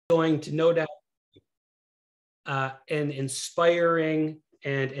going to no doubt an inspiring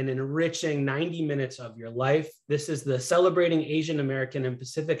and an enriching 90 minutes of your life. This is the Celebrating Asian American and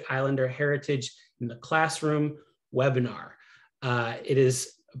Pacific Islander Heritage in the Classroom webinar. It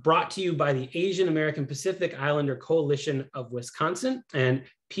is brought to you by the Asian American Pacific Islander Coalition of Wisconsin and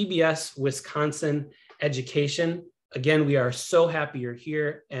PBS Wisconsin Education. Again, we are so happy you're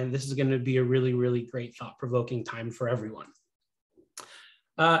here, and this is going to be a really, really great, thought-provoking time for everyone.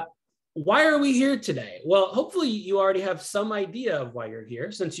 Why are we here today? Well, hopefully you already have some idea of why you're here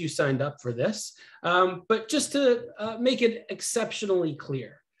since you signed up for this, but just to make it exceptionally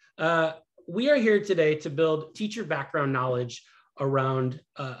clear, we are here today to build teacher background knowledge around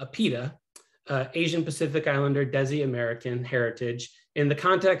AAPI, Asian Pacific Islander Desi American Heritage, in the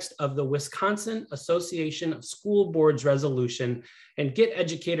context of the Wisconsin Association of School Boards resolution, and get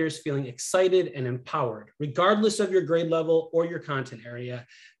educators feeling excited and empowered, regardless of your grade level or your content area,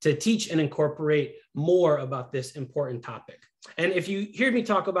 to teach and incorporate more about this important topic. And if you hear me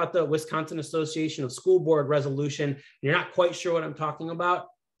talk about the Wisconsin Association of School Board resolution, and you're not quite sure what I'm talking about,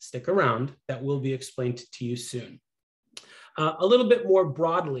 stick around, that will be explained to you soon. A little bit more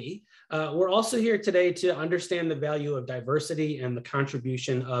broadly, we're also here today to understand the value of diversity and the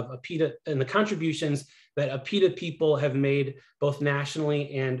contribution of AAPI and the contributions that AAPI people have made both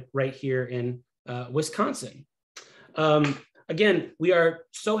nationally and right here in Wisconsin. Again, we are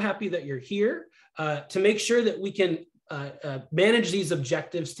so happy that you're here to make sure that we can manage these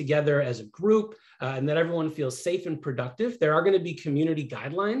objectives together as a group and that everyone feels safe and productive. There are going to be community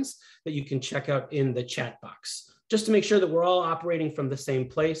guidelines that you can check out in the chat box, just to make sure that we're all operating from the same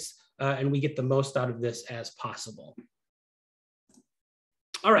place and we get the most out of this as possible.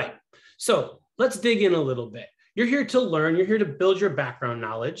 All right, so let's dig in a little bit. You're here to learn, you're here to build your background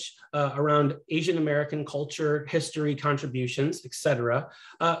knowledge around Asian American culture, history, contributions, etc.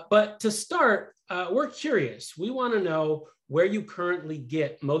 But to start, we're curious. We want to know where you currently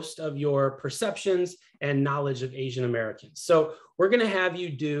get most of your perceptions and knowledge of Asian Americans. So we're going to have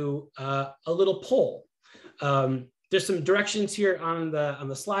you do a little poll. There's some directions here on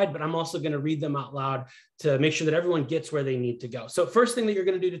the slide, but I'm also going to read them out loud to make sure that everyone gets where they need to go. So first thing that you're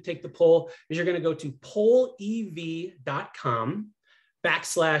going to do to take the poll is you're going to go to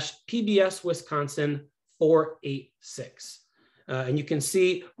pollev.com/PBS Wisconsin 486. And you can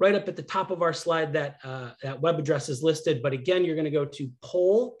see right up at the top of our slide that that web address is listed. But again, you're going to go to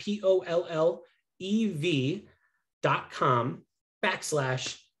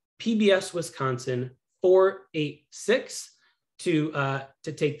pollev.com/PBS Wisconsin 486 to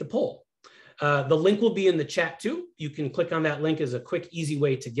take the poll. The link will be in the chat too. You can click on that link as a quick, easy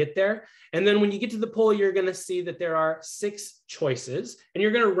way to get there. And then when you get to the poll, you're going to see that there are 6 choices, and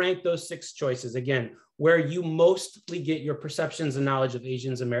you're going to rank those 6 choices, again, where you mostly get your perceptions and knowledge of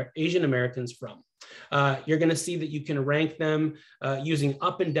Asian Americans from. You're going to see that you can rank them using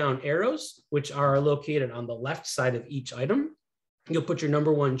up and down arrows, which are located on the left side of each item. You'll put your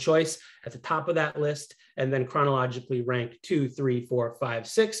number 1 choice at the top of that list, and then chronologically rank 2, 3, 4, 5,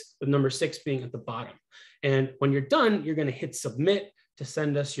 6, with number 6 being at the bottom. And when you're done, you're going to hit submit to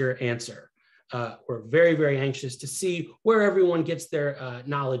send us your answer. We're very, very anxious to see where everyone gets their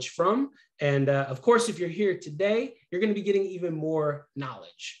knowledge from. And of course, if you're here today, you're going to be getting even more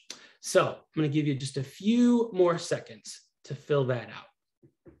knowledge. So I'm going to give you just a few more seconds to fill that out.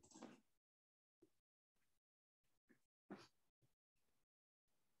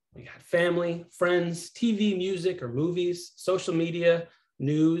 We got family, friends, TV, music or movies, social media,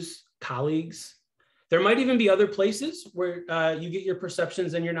 news, colleagues. There might even be other places where you get your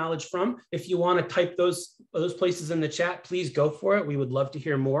perceptions and your knowledge from. If you want to type those places in the chat, please go for it. We would love to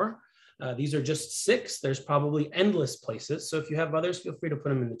hear more. These are just 6. There's probably endless places. So if you have others, feel free to put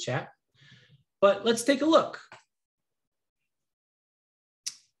them in the chat. But let's take a look.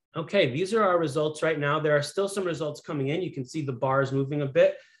 Okay, these are our results right now. There are still some results coming in. You can see the bars moving a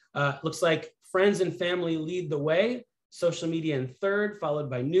bit. Looks like friends and family lead the way, social media in 3rd, followed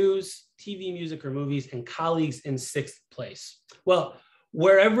by news, TV, music, or movies, and colleagues in 6th place. Well,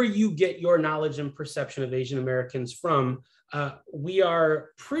 wherever you get your knowledge and perception of Asian Americans from, we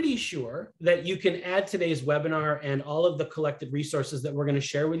are pretty sure that you can add today's webinar and all of the collected resources that we're going to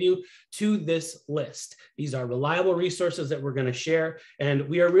share with you to this list. These are reliable resources that we're going to share, and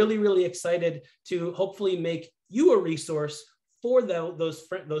we are really, really excited to hopefully make you a resource for those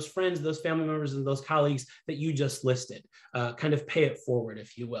friends, those family members, and those colleagues that you just listed. Kind of pay it forward,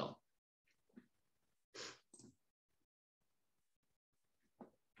 if you will.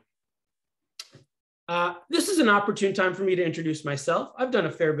 This is an opportune time for me to introduce myself. I've done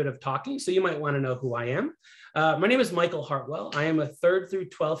a fair bit of talking, so you might want to know who I am. My name is Michael Hartwell. I am a 3rd through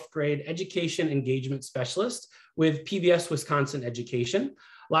 12th grade education engagement specialist with PBS Wisconsin Education.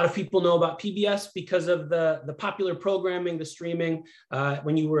 A lot of people know about PBS because of the popular programming, the streaming.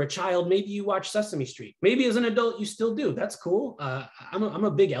 When you were a child, maybe you watched Sesame Street. Maybe as an adult, you still do. That's cool. I'm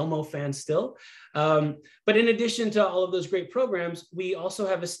a big Elmo fan still. But in addition to all of those great programs, we also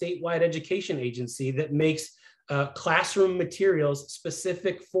have a statewide education agency that makes classroom materials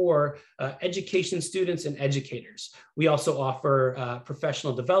specific for education students and educators. We also offer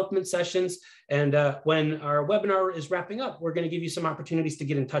professional development sessions. And when our webinar is wrapping up, we're going to give you some opportunities to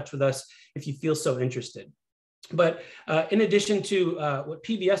get in touch with us if you feel so interested. But in addition to what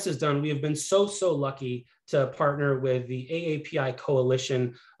PBS has done, we have been so lucky to partner with the AAPI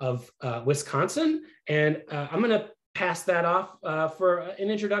Coalition of Wisconsin. And I'm going to pass that off for an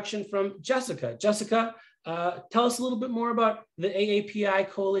introduction from Jessica. Jessica, tell us a little bit more about the AAPI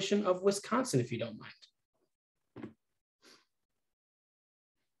Coalition of Wisconsin, if you don't mind.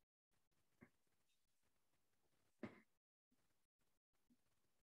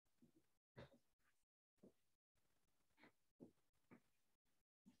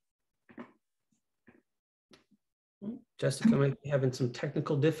 Jessica might be having some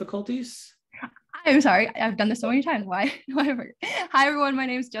technical difficulties. I'm sorry, I've done this so many times. Why? Hi, everyone. My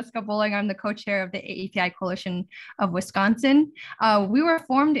name is Jessica Bowling. I'm the co-chair of the AAPI Coalition of Wisconsin. We were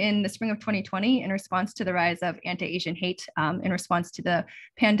formed in the spring of 2020 in response to the rise of anti-Asian hate in response to the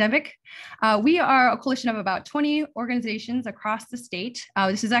pandemic. We are a coalition of about 20 organizations across the state.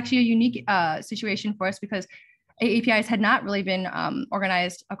 This is actually a unique situation for us because AAPIs had not really been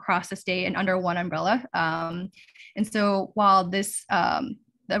organized across the state and under one umbrella. And so while this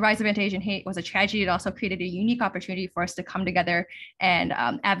the rise of anti-Asian hate was a tragedy, it also created a unique opportunity for us to come together and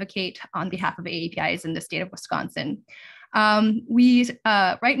advocate on behalf of AAPIs in the state of Wisconsin.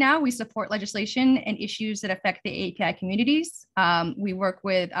 Right now, we support legislation and issues that affect the AAPI communities. We work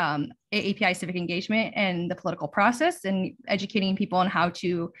with AAPI civic engagement and the political process and educating people on how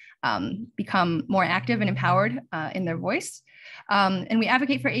to become more active and empowered in their voice. And we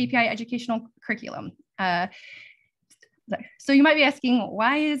advocate for AAPI educational curriculum. So you might be asking,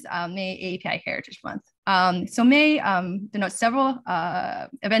 why is May AAPI Heritage Month? So May denotes several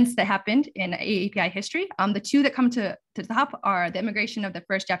events that happened in AAPI history. The two that come to the top are the immigration of the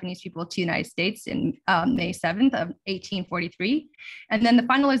first Japanese people to the United States in May 7th of 1843. And then the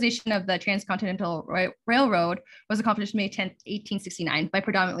finalization of the Transcontinental Railroad was accomplished May 10th, 1869 by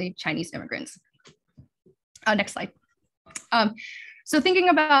predominantly Chinese immigrants. Next slide. So thinking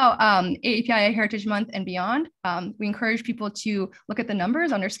about AAPI Heritage Month and beyond, we encourage people to look at the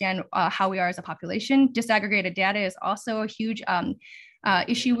numbers, understand how we are as a population. Disaggregated data is also a huge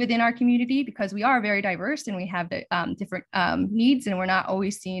issue within our community because we are very diverse and we have different needs, and we're not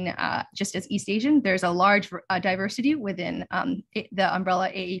always seen just as East Asian. There's a large diversity within the umbrella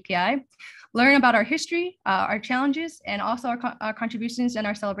AAPI. Learn about our history, our challenges, and also our contributions and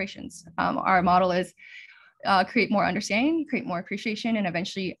our celebrations. Our model is create more understanding, create more appreciation, and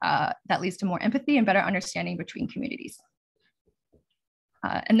eventually that leads to more empathy and better understanding between communities.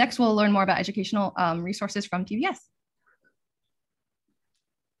 And next, we'll learn more about educational resources from PBS.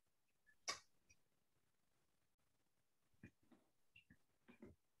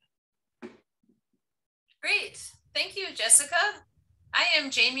 Great, thank you, Jessica. I am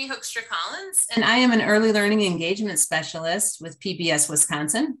Jamie Hoekstra-Collins, and I am an early learning engagement specialist with PBS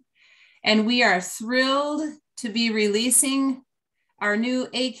Wisconsin. And we are thrilled to be releasing our new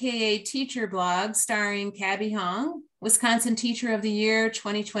AKA teacher blog starring Kabby Hong, Wisconsin Teacher of the Year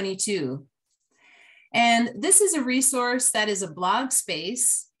 2022. And this is a resource that is a blog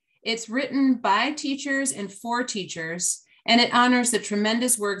space. It's written by teachers and for teachers, and it honors the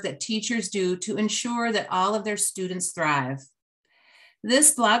tremendous work that teachers do to ensure that all of their students thrive.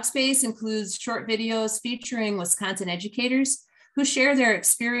 This blog space includes short videos featuring Wisconsin educators who share their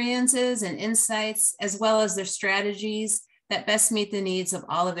experiences and insights, as well as their strategies that best meet the needs of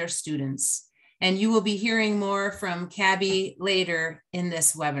all of their students. And you will be hearing more from Kabby later in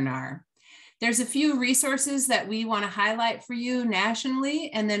this webinar. There's a few resources that we want to highlight for you nationally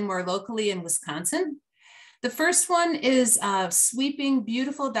and then more locally in Wisconsin. The first one is a sweeping,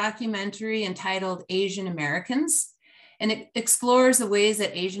 beautiful documentary entitled Asian Americans, and it explores the ways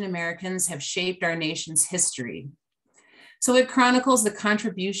that Asian Americans have shaped our nation's history. So it chronicles the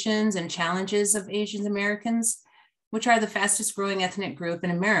contributions and challenges of Asian Americans, which are the fastest growing ethnic group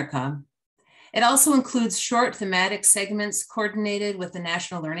in America. It also includes short thematic segments coordinated with the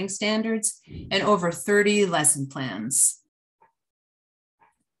National Learning Standards and over 30 lesson plans.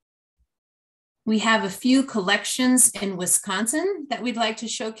 We have a few collections in Wisconsin that we'd like to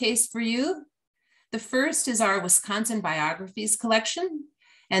showcase for you. The first is our Wisconsin Biographies collection.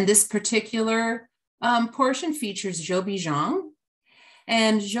 And this particular portion features Kabby Hong.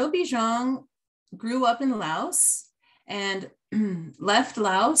 And Kabby Hong grew up in Laos and left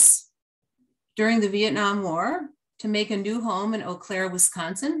Laos during the Vietnam War to make a new home in Eau Claire,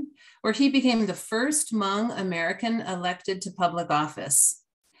 Wisconsin, where he became the first Hmong American elected to public office.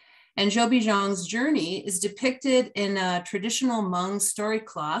 And Kabby Hong's journey is depicted in a traditional Hmong story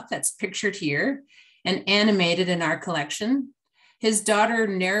cloth that's pictured here and animated in our collection. His daughter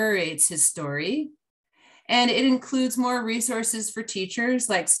narrates his story, and it includes more resources for teachers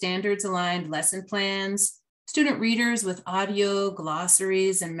like standards-aligned lesson plans, student readers with audio,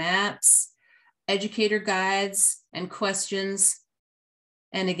 glossaries, and maps, educator guides and questions.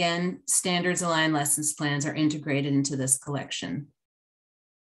 And again, standards-aligned lessons plans are integrated into this collection.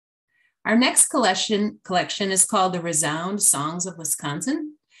 Our next collection is called The Resound Songs of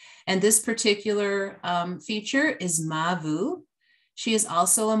Wisconsin. And this particular feature is Ma Vu. She is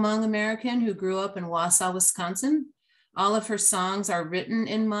also a Hmong American who grew up in Wausau, Wisconsin. All of her songs are written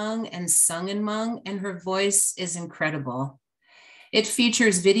in Hmong and sung in Hmong, and her voice is incredible. It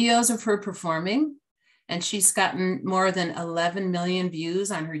features videos of her performing, and she's gotten more than 11 million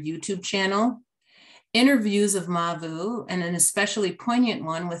views on her YouTube channel. Interviews of Ma Vu, and an especially poignant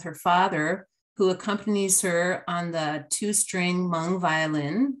one with her father, who accompanies her on the 2-string Hmong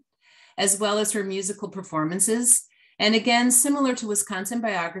violin, as well as her musical performances. And again, similar to Wisconsin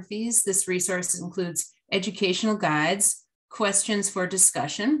Biographies, this resource includes educational guides, questions for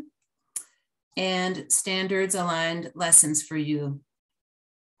discussion, and standards-aligned lessons for you.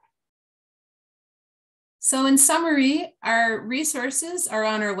 So in summary, our resources are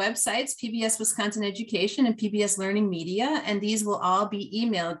on our websites, PBS Wisconsin Education and PBS Learning Media, and these will all be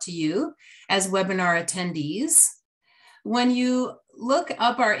emailed to you as webinar attendees. When you look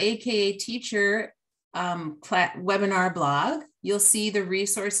up our AKA Teacher webinar blog, you'll see the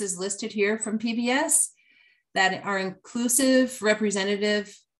resources listed here from PBS that are inclusive,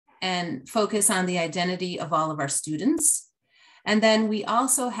 representative, and focus on the identity of all of our students. And then we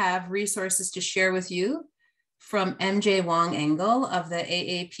also have resources to share with you from MJ Wong Engel of the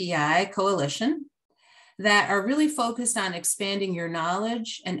AAPI Coalition that are really focused on expanding your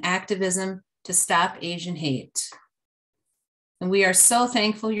knowledge and activism to stop Asian hate. And we are so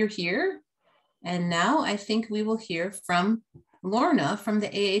thankful you're here. And now I think we will hear from Lorna from the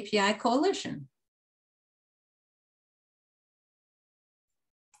AAPI Coalition.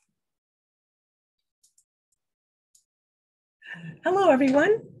 Hello,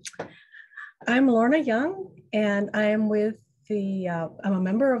 everyone. I'm Lorna Young, and I am with I'm a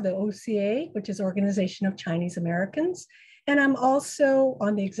member of the OCA, which is Organization of Chinese Americans. And I'm also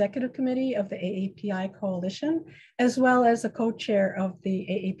on the executive committee of the AAPI Coalition, as well as a co-chair of the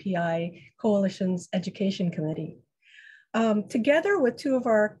AAPI Coalition's Education Committee. Together with two of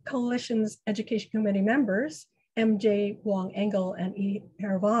our coalition's education committee members, MJ Wong Engel and E.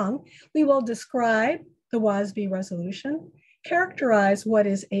 Hervang, we will describe the WASB resolution, characterize what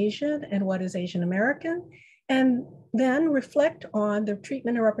is Asian and what is Asian American, and then reflect on the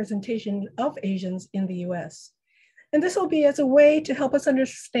treatment and representation of Asians in the US. And this will be as a way to help us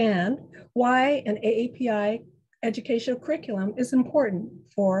understand why an AAPI educational curriculum is important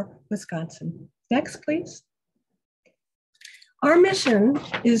for Wisconsin. Next, please. Our mission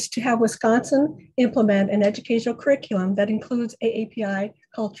is to have Wisconsin implement an educational curriculum that includes AAPI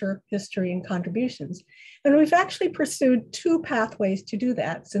culture, history, and contributions. And we've actually pursued two pathways to do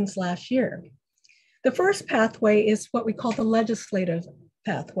that since last year. The first pathway is what we call the legislative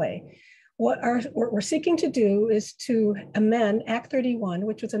pathway. What we're seeking to do is to amend Act 31,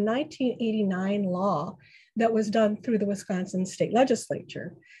 which was a 1989 law that was done through the Wisconsin State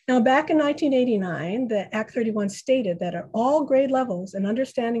Legislature. Now, back in 1989, the Act 31 stated that at all grade levels, an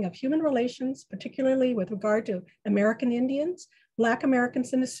understanding of human relations, particularly with regard to American Indians, Black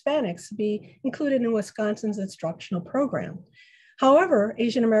Americans, and Hispanics, be included in Wisconsin's instructional program. However,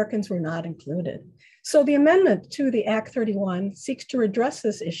 Asian Americans were not included. So the amendment to the Act 31 seeks to address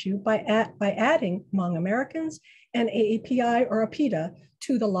this issue by adding Hmong Americans and AAPI or APITA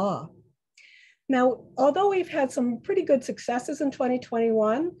to the law. Now, although we've had some pretty good successes in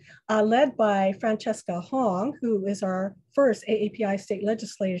 2021, led by Francesca Hong, who is our first AAPI state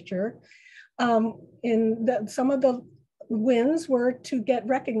legislature, some of the wins were to get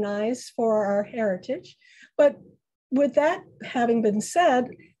recognized for our heritage. But with that having been said,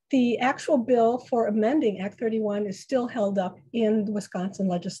 the actual bill for amending Act 31 is still held up in the Wisconsin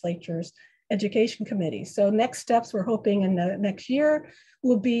Legislature's Education Committee. So next steps we're hoping in the next year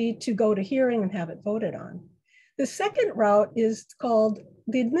will be to go to hearing and have it voted on. The second route is called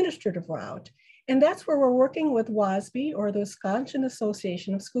the administrative route. And that's where we're working with WASB, or the Wisconsin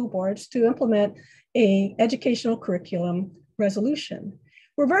Association of School Boards, to implement a educational curriculum resolution.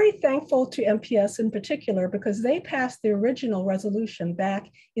 We're very thankful to MPS in particular because they passed the original resolution back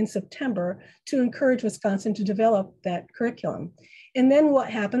in September to encourage Wisconsin to develop that curriculum. And then what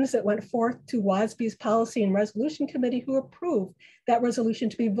happens, it went forth to WASB's Policy and Resolution Committee, who approved that resolution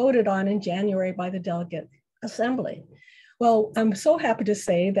to be voted on in January by the Delegate Assembly. Well, I'm so happy to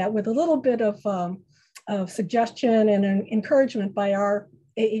say that with a little bit of suggestion and encouragement by our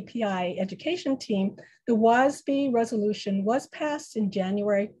AAPI education team, the WASB resolution was passed in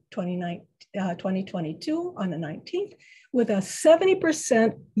January 2022 on the 19th with a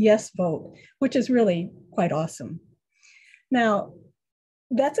 70% yes vote, which is really quite awesome. Now,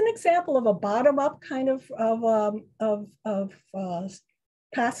 that's an example of a bottom-up kind of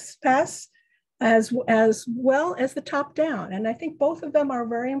pass as well as the top-down. And I think both of them are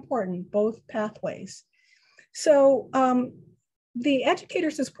very important, both pathways. So the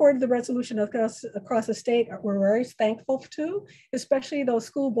educators who supported the resolution across the state we're very thankful to, especially those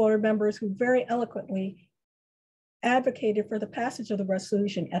school board members who very eloquently advocated for the passage of the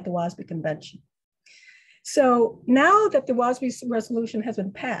resolution at the WASB convention. So now that the WASB resolution has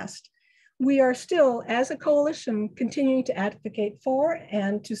been passed, we are still, as a coalition, continuing to advocate for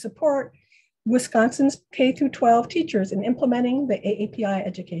and to support Wisconsin's K-12 teachers in implementing the AAPI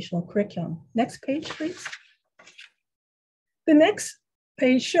educational curriculum. Next page, please. The next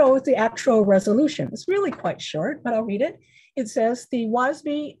page shows the actual resolution. It's really quite short, but I'll read it. It says, the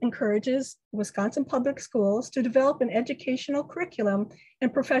WASB encourages Wisconsin public schools to develop an educational curriculum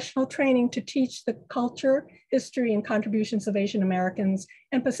and professional training to teach the culture, history, and contributions of Asian Americans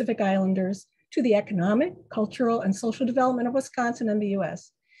and Pacific Islanders to the economic, cultural, and social development of Wisconsin and the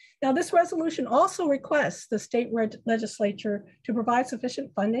US. Now, this resolution also requests the state legislature to provide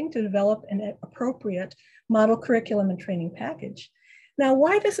sufficient funding to develop an appropriate model curriculum and training package. Now,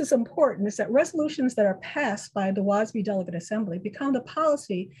 why this is important is that resolutions that are passed by the WASB Delegate Assembly become the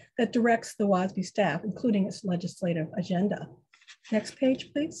policy that directs the WASB staff, including its legislative agenda. Next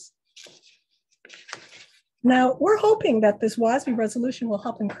page, please. Now, we're hoping that this WASB resolution will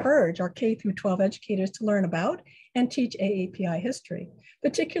help encourage our K-12 educators to learn about and teach AAPI history,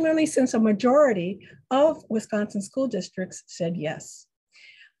 particularly since a majority of Wisconsin school districts said yes.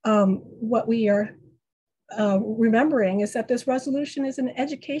 What we are remembering is that this resolution is an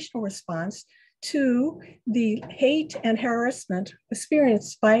educational response to the hate and harassment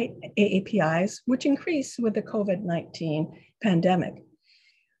experienced by AAPIs, which increased with the COVID-19 pandemic.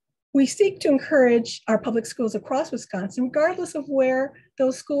 We seek to encourage our public schools across Wisconsin, regardless of where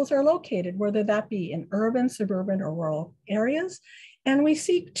those schools are located, whether that be in urban, suburban, or rural areas. And we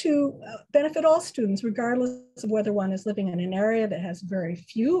seek to benefit all students, regardless of whether one is living in an area that has very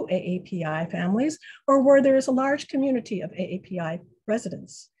few AAPI families or where there is a large community of AAPI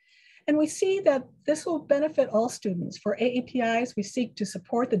residents. And we see that this will benefit all students. For AAPIs, we seek to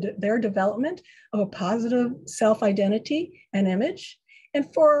support their development of a positive self-identity and image, and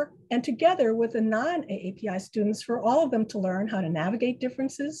together with the non-AAPI students, for all of them to learn how to navigate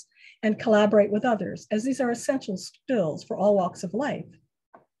differences and collaborate with others, as these are essential skills for all walks of life.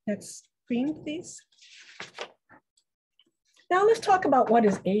 Next screen, please. Now let's talk about what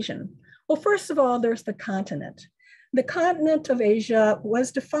is Asian. Well, first of all, there's the continent. The continent of Asia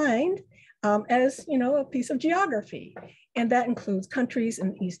was defined as, a piece of geography. And that includes countries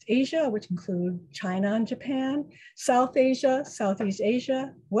in East Asia, which include China and Japan, South Asia, Southeast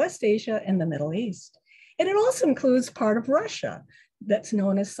Asia, West Asia, and the Middle East. And it also includes part of Russia that's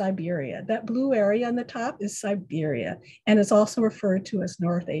known as Siberia. That blue area on the top is Siberia, and is also referred to as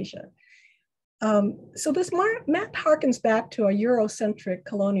North Asia. So this map harkens back to a Eurocentric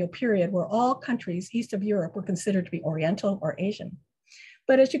colonial period where all countries east of Europe were considered to be Oriental or Asian.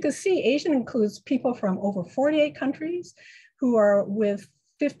 But as you can see, Asian includes people from over 48 countries who are with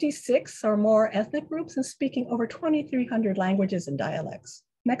 56 or more ethnic groups and speaking over 2,300 languages and dialects.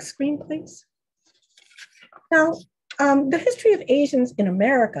 Next screen, please. Now, the history of Asians in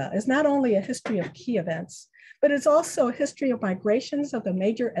America is not only a history of key events, but it's also a history of migrations of the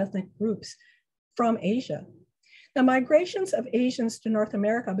major ethnic groups from Asia. Now, migrations of Asians to North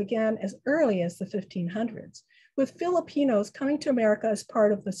America began as early as the 1500s, with Filipinos coming to America as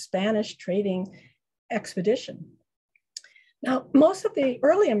part of the Spanish trading expedition. Now, most of the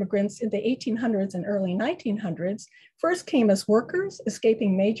early immigrants in the 1800s and early 1900s first came as workers,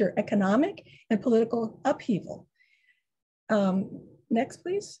 escaping major economic and political upheaval. Next,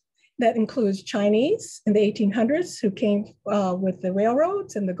 please. That includes Chinese in the 1800s who came with the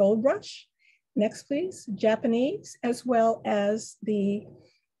railroads and the gold rush. Next, please. Japanese, as well as the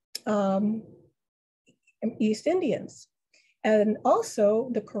East Indians, and also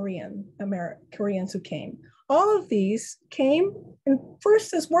the Koreans who came. All of these came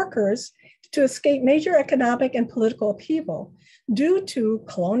first as workers to escape major economic and political upheaval due to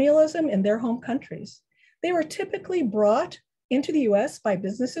colonialism in their home countries. They were typically brought into the US by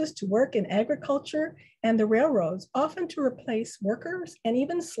businesses to work in agriculture and the railroads, often to replace workers and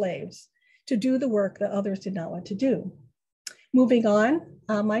even slaves to do the work that others did not want to do. Moving on,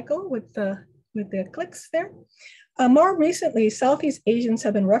 Michael, with the clicks there. More recently, Southeast Asians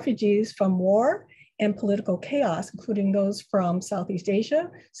have been refugees from war and political chaos, including those from Southeast Asia,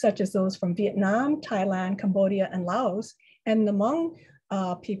 such as those from Vietnam, Thailand, Cambodia, and Laos, and the Hmong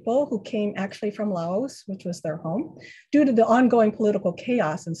people who came actually from Laos, which was their home, due to the ongoing political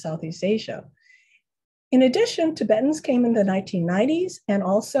chaos in Southeast Asia. In addition, Tibetans came in the 1990s, and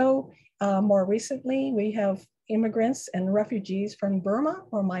also more recently, we have immigrants and refugees from Burma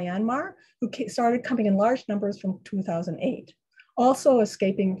or Myanmar who started coming in large numbers from 2008, also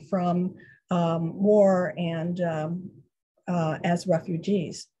escaping from war and as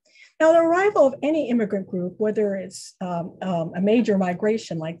refugees. Now, the arrival of any immigrant group, whether it's a major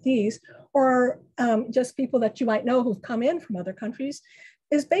migration like these, or just people that you might know who've come in from other countries,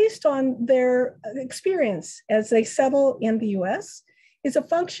 is based on their experience as they settle in the US, is a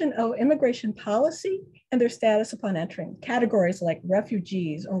function of immigration policy and their status upon entering. Categories like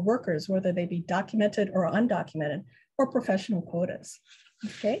refugees or workers, whether they be documented or undocumented, or professional quotas.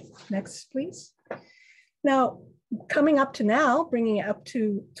 Okay, next, please. Now, coming up to now, bringing it up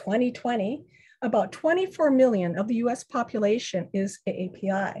to 2020, about 24 million of the US population is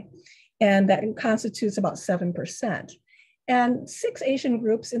AAPI, and that constitutes about 7%. And 6 Asian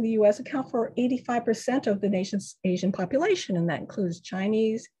groups in the US account for 85% of the nation's Asian population, and that includes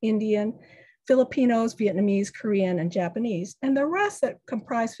Chinese, Indian, Filipinos, Vietnamese, Korean, and Japanese. And the rest that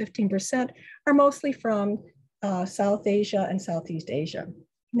comprise 15% are mostly from South Asia and Southeast Asia.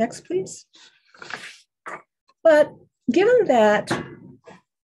 Next, please. But given that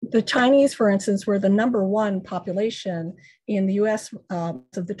the Chinese, for instance, were the #1 population in the US of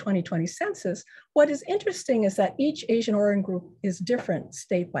the 2020 census, what is interesting is that each Asian origin group is different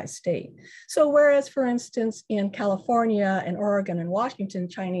state by state. So whereas, for instance, in California and Oregon and Washington,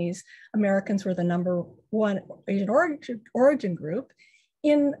 Chinese Americans were the #1 Asian origin group,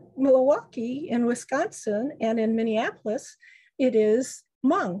 in Milwaukee, in Wisconsin, and in Minneapolis, it is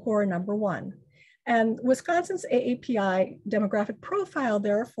Hmong who are #1. And Wisconsin's AAPI demographic profile,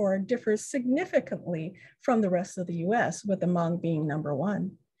 therefore, differs significantly from the rest of the US, with the Hmong being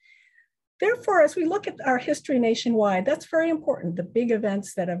 #1. Therefore, as we look at our history nationwide, that's very important, the big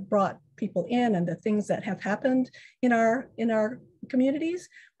events that have brought people in and the things that have happened in our communities.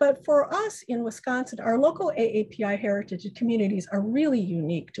 But for us in Wisconsin, our local AAPI heritage communities are really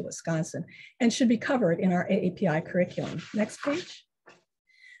unique to Wisconsin and should be covered in our AAPI curriculum. Next page.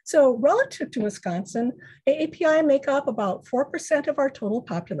 So relative to Wisconsin, AAPI make up about 4% of our total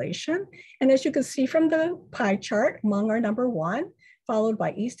population. And as you can see from the pie chart, Hmong are #1, followed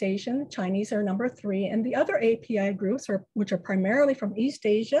by East Asian, Chinese are #3, and the other AAPI groups, which are primarily from East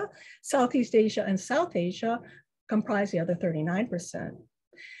Asia, Southeast Asia, and South Asia, comprise the other 39%.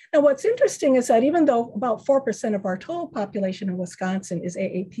 Now, what's interesting is that even though about 4% of our total population in Wisconsin is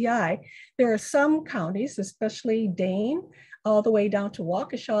AAPI, there are some counties, especially Dane, all the way down to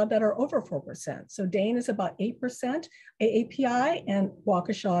Waukesha, that are over 4%. So Dane is about 8% AAPI, and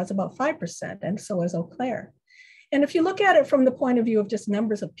Waukesha is about 5%, and so is Eau Claire. And if you look at it from the point of view of just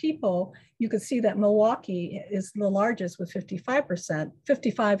numbers of people, you can see that Milwaukee is the largest with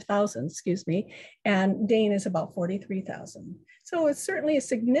 55,000, excuse me, and Dane is about 43,000. So it's certainly a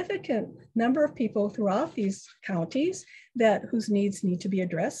significant number of people throughout these counties whose needs need to be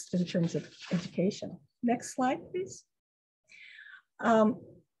addressed in terms of education. Next slide, please.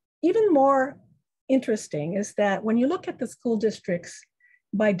 Even more interesting is that when you look at the school districts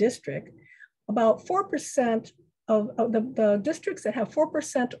by district, about 4% of the districts that have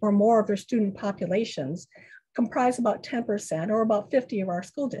 4% or more of their student populations comprise about 10% or about 50 of our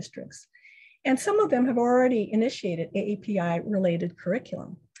school districts. And some of them have already initiated AAPI related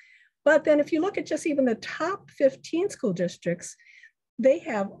curriculum. But then if you look at just even the top 15 school districts, they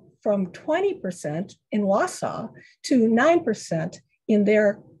have from 20% in Wausau to 9% in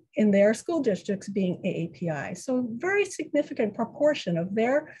their school districts being AAPI. So very significant proportion of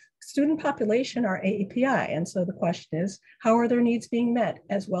their student population are AAPI. And so the question is, how are their needs being met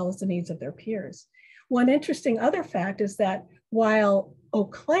as well as the needs of their peers? One interesting other fact is that while Eau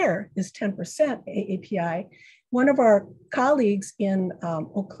Claire is 10% AAPI, one of our colleagues in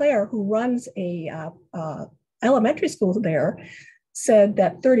Eau Claire who runs a elementary school there said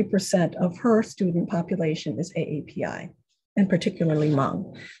that 30% of her student population is AAPI, and particularly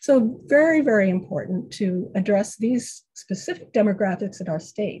Hmong. So very, very important to address these specific demographics in our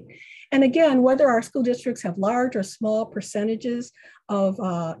state. And again, whether our school districts have large or small percentages of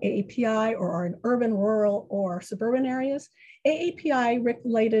AAPI or are in urban, rural, or suburban areas,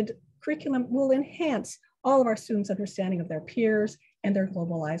 AAPI-related curriculum will enhance all of our students' understanding of their peers and their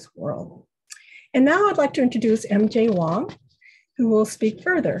globalized world. And now I'd like to introduce MJ Wong, who will speak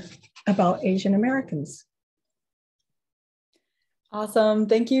further about Asian Americans. Awesome.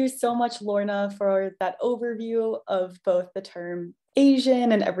 Thank you so much, Lorna, for that overview of both the term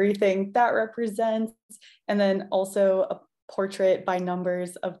Asian and everything that represents, and then also a portrait by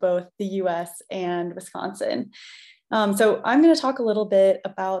numbers of both the US and Wisconsin. So I'm going to talk a little bit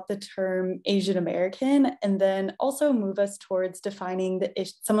about the term Asian American, and then also move us towards defining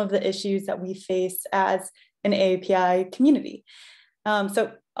some of the issues that we face as an AAPI community.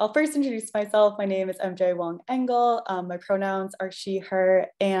 So I'll first introduce myself. My name is MJ Wong Engel. My pronouns are she, her,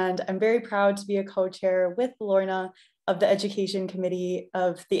 and I'm very proud to be a co-chair with Lorna of the Education Committee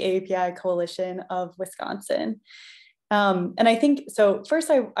of the AAPI Coalition of Wisconsin. And I think, so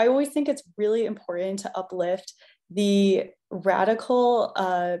first, I always think it's really important to uplift the radical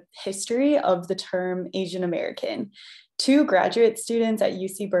history of the term Asian American. Two graduate students at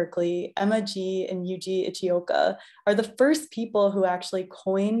UC Berkeley, Emma G. and Yuji Ichioka, are the first people who actually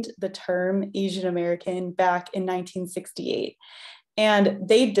coined the term Asian American back in 1968. And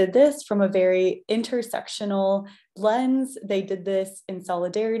they did this from a very intersectional lens. They did this in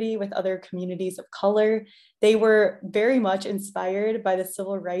solidarity with other communities of color. They were very much inspired by the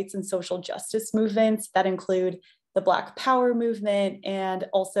civil rights and social justice movements that include the Black Power movement and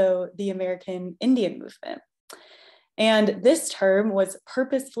also the American Indian movement. And this term was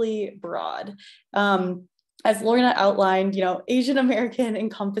purposefully broad. As Lorna outlined, Asian American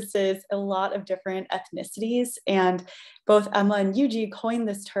encompasses a lot of different ethnicities, and both Emma and Yuji coined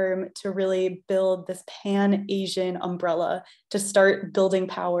this term to really build this pan-Asian umbrella to start building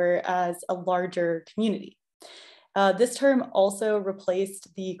power as a larger community. This term also replaced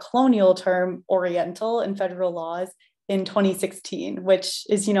the colonial term Oriental in federal laws in 2016, which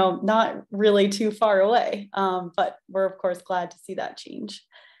is, not really too far away, but we're of course glad to see that change.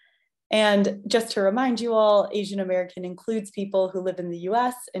 And just to remind you all, Asian American includes people who live in the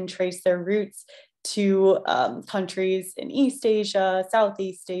US and trace their roots to countries in East Asia,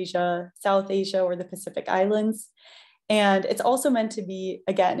 Southeast Asia, South Asia, or the Pacific Islands. And it's also meant to be,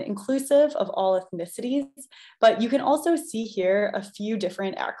 again, inclusive of all ethnicities, but you can also see here a few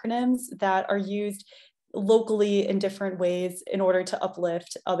different acronyms that are used locally in different ways in order to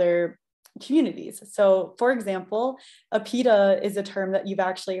uplift other communities. So for example, AAPI is a term that you've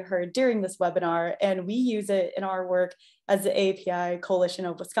actually heard during this webinar, and we use it in our work as the AAPI Coalition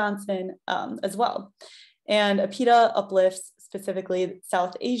of Wisconsin as well. And AAPI uplifts specifically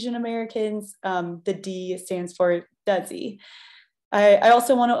South Asian Americans. The D stands for DESI. I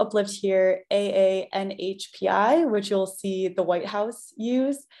also want to uplift here AANHPI, which you'll see the White House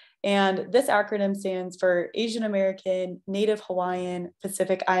use. And this acronym stands for Asian American, Native Hawaiian,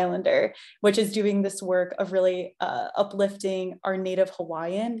 Pacific Islander, which is doing this work of really uplifting our Native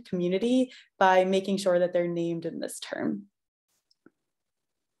Hawaiian community by making sure that they're named in this term.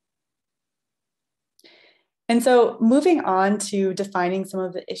 And so moving on to defining some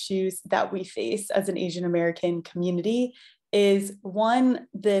of the issues that we face as an Asian American community is one,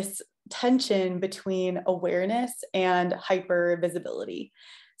 this tension between awareness and hyper visibility.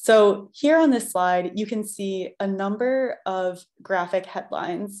 So here on this slide, you can see a number of graphic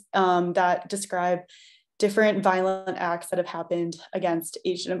headlines that describe different violent acts that have happened against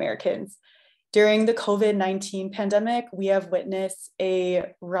Asian Americans. During the COVID-19 pandemic, we have witnessed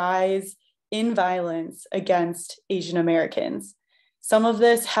a rise in violence against Asian Americans. Some of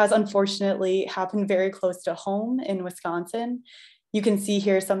this has unfortunately happened very close to home in Wisconsin. You can see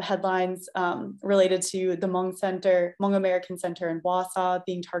here some headlines related to the Hmong American Center in Wausau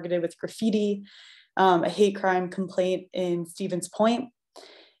being targeted with graffiti, a hate crime complaint in Stevens Point.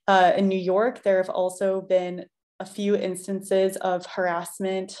 In New York, there have also been a few instances of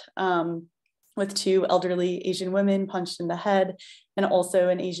harassment with two elderly Asian women punched in the head, and also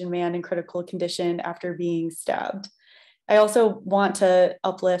an Asian man in critical condition after being stabbed. I also want to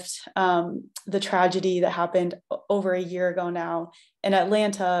uplift the tragedy that happened over a year ago now in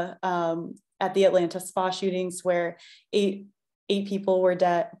Atlanta at the Atlanta spa shootings, where eight people were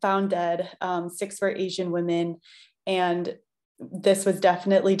found dead, 6 were Asian women, and this was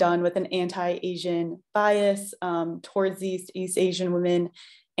definitely done with an anti-Asian bias towards these East Asian women.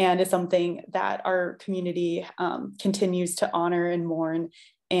 and is something that our community continues to honor and mourn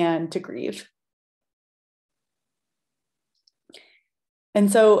and to grieve.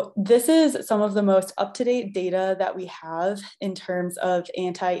 And so this is some of the most up-to-date data that we have in terms of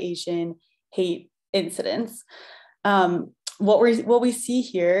anti-Asian hate incidents. What we see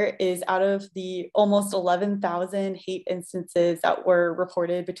here is out of the almost 11,000 hate instances that were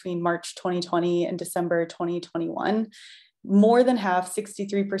reported between March 2020 and December 2021, more than half,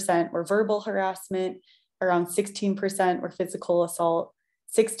 63%, were verbal harassment, around 16% were physical assault,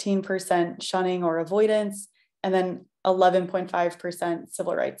 16% shunning or avoidance, and then 11.5%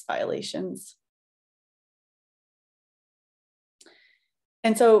 civil rights violations.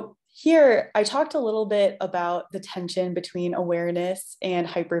 And so here, I talked a little bit about the tension between awareness and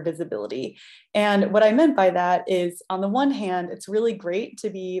hypervisibility. And what I meant by that is, on the one hand, it's really great to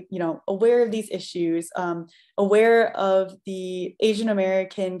be, aware of these issues, aware of the Asian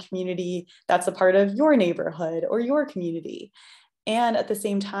American community that's a part of your neighborhood or your community. And at the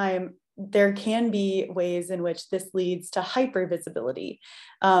same time, there can be ways in which this leads to hypervisibility.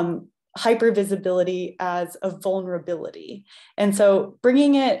 Hypervisibility as a vulnerability. And so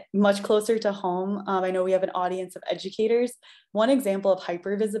bringing it much closer to home, I know we have an audience of educators. One example of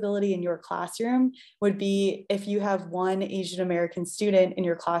hypervisibility in your classroom would be if you have one Asian American student in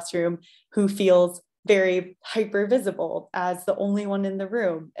your classroom who feels very hypervisible as the only one in the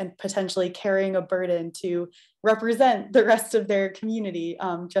room and potentially carrying a burden to represent the rest of their community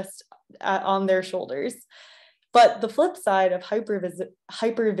on their shoulders. But the flip side of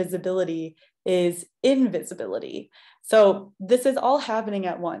hypervisibility is invisibility. So this is all happening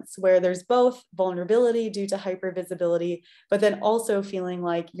at once, where there's both vulnerability due to hypervisibility, but then also feeling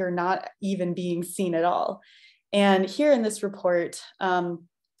like you're not even being seen at all. And here in this report,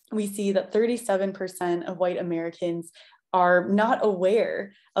 we see that 37% of white Americans are not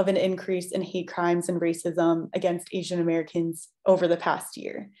aware of an increase in hate crimes and racism against Asian Americans over the past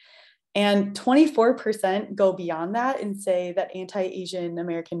year. And 24% go beyond that and say that anti-Asian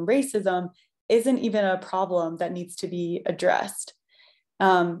American racism isn't even a problem that needs to be addressed.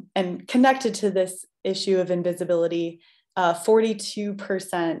 And connected to this issue of invisibility,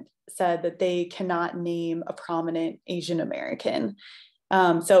 42% said that they cannot name a prominent Asian American.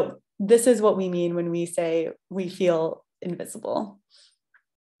 So this is what we mean when we say we feel invisible.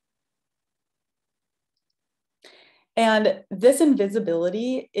 And this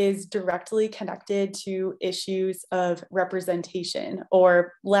invisibility is directly connected to issues of representation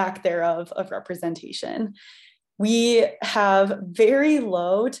or lack thereof of representation. We have very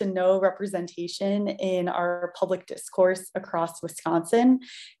low to no representation in our public discourse across Wisconsin.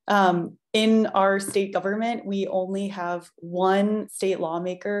 In our state government, we only have one state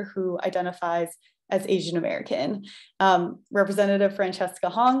lawmaker who identifies as Asian American. Representative Francesca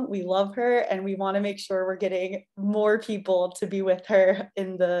Hong, we love her, and we want to make sure we're getting more people to be with her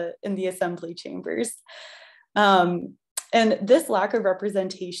in the assembly chambers. And this lack of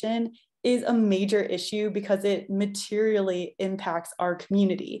representation is a major issue because it materially impacts our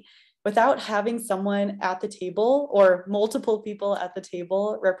community. Without having someone at the table or multiple people at the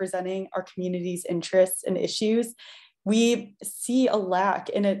table representing our community's interests and issues, we see a lack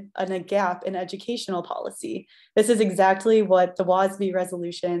and a gap in educational policy. This is exactly what the WASB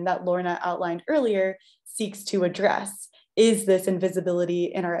resolution that Lorna outlined earlier seeks to address, is this invisibility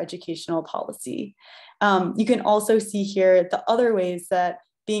in our educational policy. You can also see here the other ways that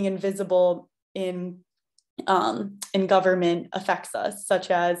being invisible in government affects us, such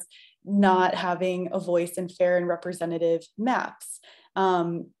as not having a voice in fair and representative maps,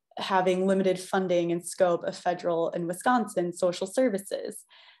 having limited funding and scope of federal and Wisconsin social services.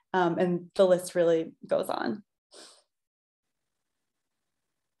 And the list really goes on.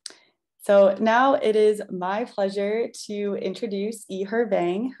 So now it is my pleasure to introduce Yiher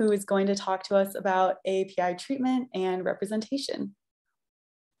Vang, who is going to talk to us about AAPI treatment and representation.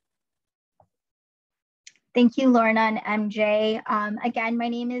 Thank you, Lorna and MJ. Again, my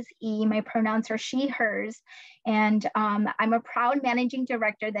name is E. My pronouns are she, hers, and I'm a proud managing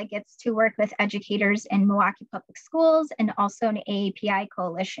director that gets to work with educators in Milwaukee Public Schools and also an AAPI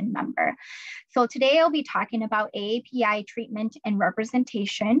coalition member. So today I'll be talking about AAPI treatment and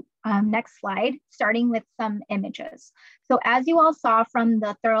representation. Next slide, starting with some images. So as you all saw from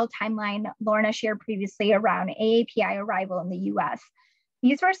the thorough timeline Lorna shared previously around AAPI arrival in the US,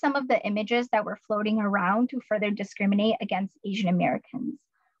 these were some of the images that were floating around to further discriminate against Asian Americans.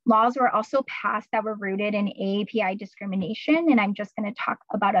 Laws were also passed that were rooted in AAPI discrimination, and I'm just going to talk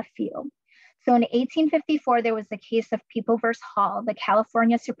about a few. So in 1854, there was the case of People versus Hall. The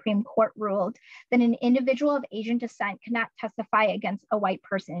California Supreme Court ruled that an individual of Asian descent cannot testify against a white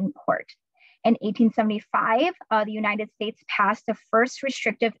person in court. In 1875, the United States passed the first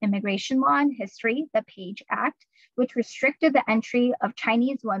restrictive immigration law in history, the Page Act, which restricted the entry of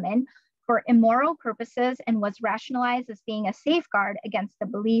Chinese women for immoral purposes and was rationalized as being a safeguard against the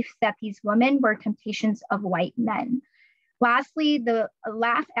belief that these women were temptations of white men. Lastly, the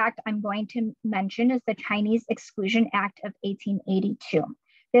last act I'm going to mention is the Chinese Exclusion Act of 1882.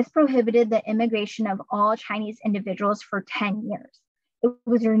 This prohibited the immigration of all Chinese individuals for 10 years. It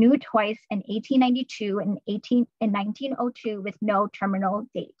was renewed twice in 1892 and 1902 with no terminal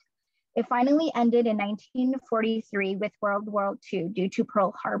date. It finally ended in 1943 with World War II due to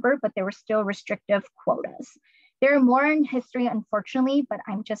Pearl Harbor, but there were still restrictive quotas. There are more in history, unfortunately, but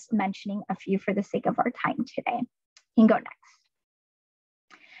I'm just mentioning a few for the sake of our time today. You can go next.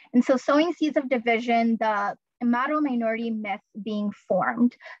 And so sowing seeds of division, the model minority myth being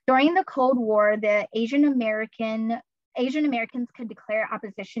formed. During the Cold War, the Asian Americans could declare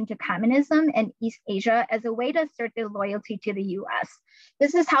opposition to communism in East Asia as a way to assert their loyalty to the US.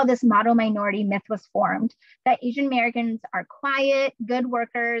 This is how this model minority myth was formed, that Asian Americans are quiet, good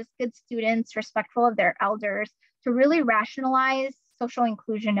workers, good students, respectful of their elders, to really rationalize social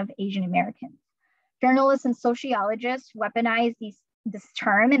inclusion of Asian Americans. Journalists and sociologists weaponize this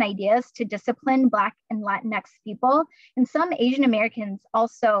term and ideas to discipline Black and Latinx people. And some Asian Americans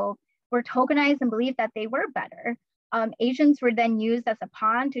also were tokenized and believed that they were better. Asians were then used as a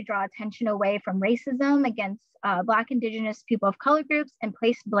pawn to draw attention away from racism against Black, Indigenous, people of color groups and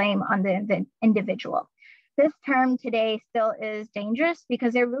place blame on the individual. This term today still is dangerous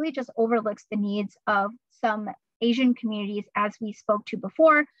because it really just overlooks the needs of some Asian communities, as we spoke to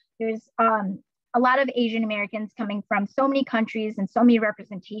before. There's a lot of Asian Americans coming from so many countries and so many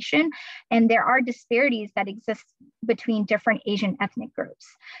representation, and there are disparities that exist between different Asian ethnic groups.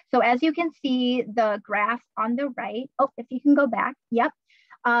 So as you can see the graph on the right, if you can go back, yep.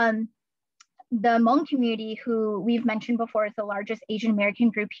 The Hmong community, who we've mentioned before is the largest Asian American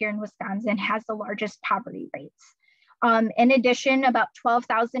group here in Wisconsin, has the largest poverty rates. In addition, about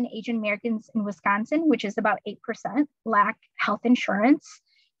 12,000 Asian Americans in Wisconsin, which is about 8%, lack health insurance.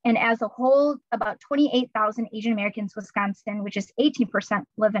 And as a whole, about 28,000 Asian Americans in Wisconsin, which is 18%,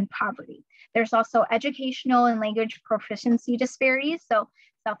 live in poverty. There's also educational and language proficiency disparities. So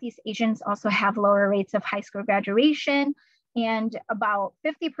Southeast Asians also have lower rates of high school graduation, and about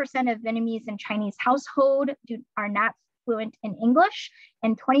 50% of Vietnamese and Chinese households are not fluent in English,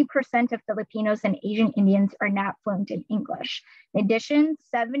 and 20% of Filipinos and Asian Indians are not fluent in English. In addition,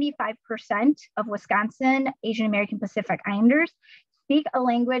 75% of Wisconsin Asian American Pacific Islanders speak a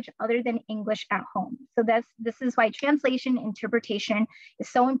language other than English at home. So this is why translation interpretation is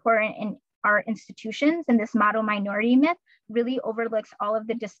so important in our institutions, and this model minority myth really overlooks all of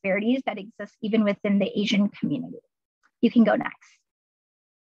the disparities that exist even within the Asian community. You can go next.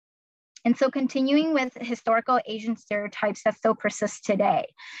 And so continuing with historical Asian stereotypes that still persist today.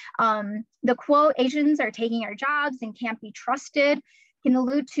 The quote, "Asians are taking our jobs and can't be trusted," can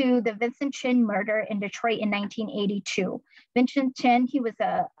allude to the Vincent Chin murder in Detroit in 1982. Vincent Chin, he was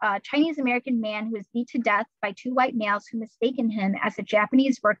a Chinese-American man who was beat to death by two white males who mistaken him as a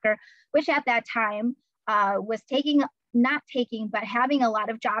Japanese worker, which at that time was having a lot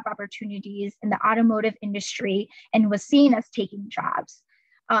of job opportunities in the automotive industry and was seen as taking jobs.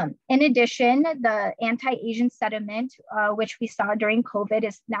 In addition, the anti-Asian sentiment, which we saw during COVID,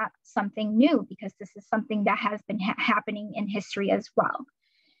 is not something new because this is something that has been happening in history as well.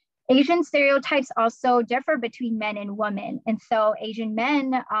 Asian stereotypes also differ between men and women. And so Asian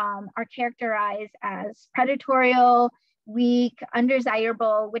men are characterized as predatory, weak,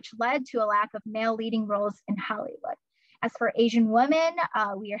 undesirable, which led to a lack of male leading roles in Hollywood. As for Asian women,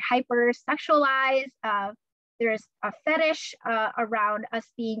 we are hypersexualized. There's a fetish around us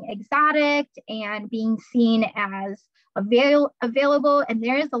being exotic and being seen as available. And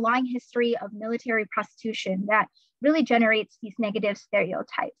there is a long history of military prostitution that really generates these negative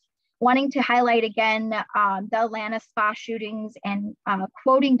stereotypes. Wanting to highlight again the Atlanta spa shootings and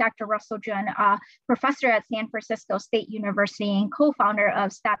quoting Dr. Russell Jun, professor at San Francisco State University and co-founder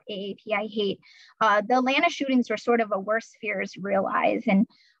of Stop AAPI Hate. The Atlanta shootings were sort of a worst fears realized. And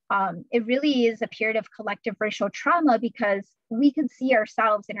it really is a period of collective racial trauma because we could see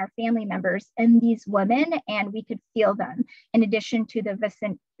ourselves and our family members in these women and we could feel them, in addition to the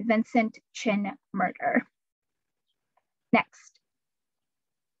Vincent Chin murder. Next.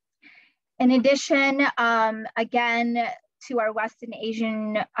 In addition, again, to our Western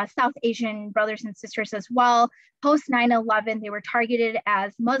Asian, South Asian brothers and sisters as well. Post 9/11, they were targeted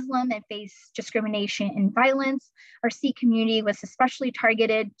as Muslim and faced discrimination and violence. Our Sikh community was especially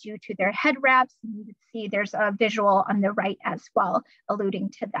targeted due to their head wraps. You can see there's a visual on the right as well, alluding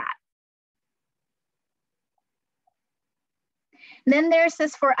to that. Then there's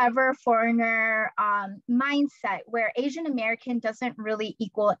this forever foreigner mindset where Asian American doesn't really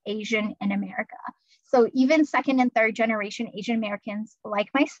equal Asian in America. So even second and third generation Asian Americans like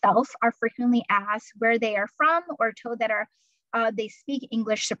myself are frequently asked where they are from or told that they speak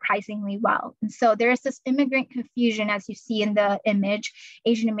English surprisingly well. And so there's this immigrant confusion, as you see in the image.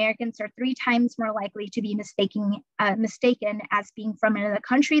 Asian Americans are 3 times more likely to be mistaken as being from another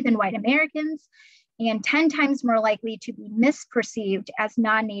country than white Americans, and 10 times more likely to be misperceived as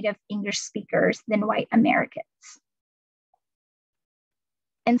non-native English speakers than white Americans.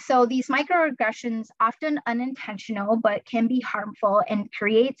 And so these microaggressions, often unintentional, but can be harmful and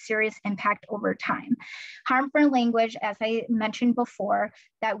create serious impact over time. Harmful language, as I mentioned before,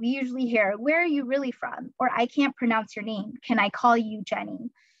 that we usually hear, where are you really from? Or I can't pronounce your name. Can I call you Jenny?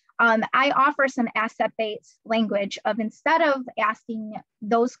 I offer some asset-based language of, instead of asking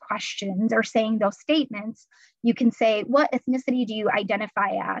those questions or saying those statements, you can say, what ethnicity do you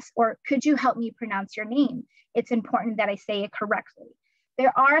identify as? Or could you help me pronounce your name? It's important that I say it correctly.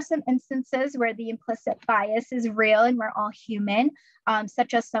 There are some instances where the implicit bias is real and we're all human,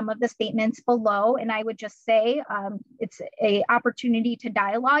 such as some of the statements below. And I would just say it's an opportunity to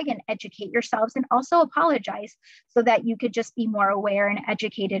dialogue and educate yourselves, and also apologize so that you could just be more aware and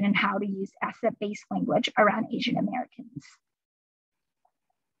educated in how to use asset-based language around Asian Americans.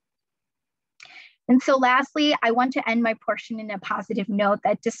 And so lastly, I want to end my portion in a positive note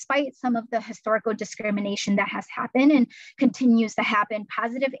that despite some of the historical discrimination that has happened and continues to happen,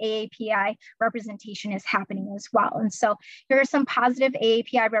 positive AAPI representation is happening as well. And so here are some positive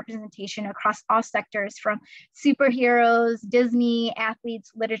AAPI representation across all sectors, from superheroes, Disney,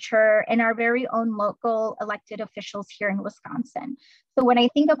 athletes, literature, and our very own local elected officials here in Wisconsin. So when I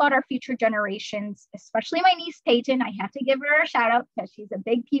think about our future generations, especially my niece Peyton, I have to give her a shout out because she's a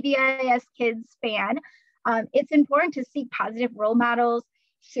big PBS Kids fan. It's important to seek positive role models,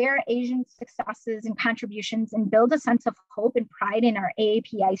 share Asian successes and contributions, and build a sense of hope and pride in our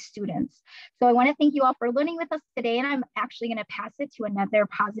AAPI students. So I want to thank you all for learning with us today, and I'm actually going to pass it to another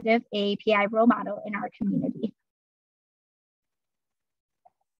positive AAPI role model in our community.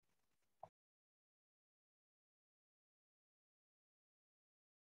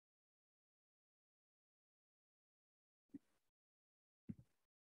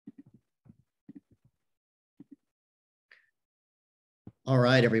 All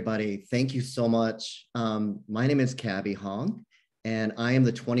right, everybody. Thank you so much. My name is Kabby Hong, and I am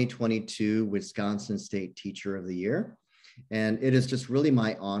the 2022 Wisconsin State Teacher of the Year. And it is just really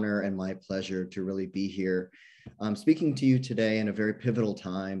my honor and my pleasure to really be here speaking to you today in a very pivotal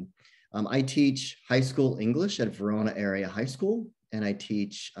time. I teach high school English at Verona Area High School, and I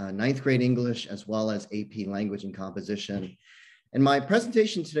teach 9th grade English as well as AP Language and Composition. And my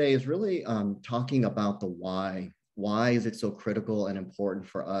presentation today is really talking about the why. Why is it so critical and important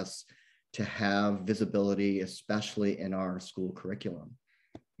for us to have visibility, especially in our school curriculum?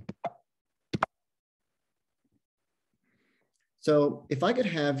 So if I could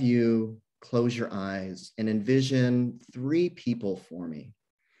have you close your eyes and envision 3 people for me.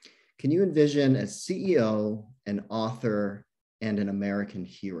 Can you envision a CEO, an author, and an American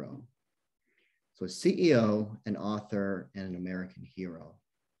hero? So a CEO, an author, and an American hero.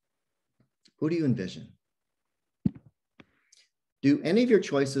 Who do you envision? Do any of your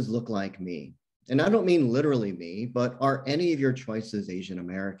choices look like me? And I don't mean literally me, but are any of your choices Asian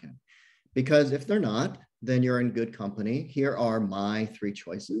American? Because if they're not, then you're in good company. Here are my 3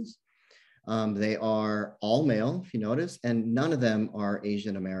 choices. They are all male, if you notice, and none of them are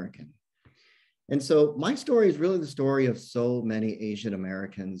Asian American. And so my story is really the story of so many Asian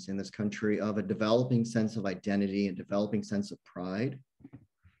Americans in this country, of a developing sense of identity and developing sense of pride.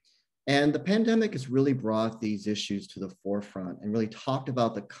 And the pandemic has really brought these issues to the forefront and really talked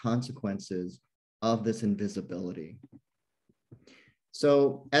about the consequences of this invisibility.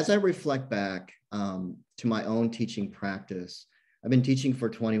 So as I reflect back to my own teaching practice, I've been teaching for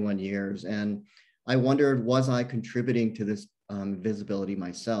 21 years, and I wondered, was I contributing to this visibility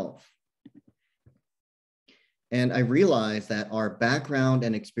myself? And I realized that our background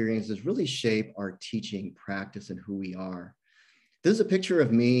and experiences really shape our teaching practice and who we are. This is a picture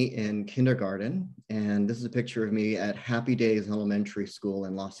of me in kindergarten, and this is a picture of me at Happy Days Elementary School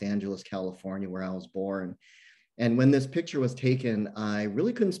in Los Angeles, California, where I was born. And when this picture was taken, I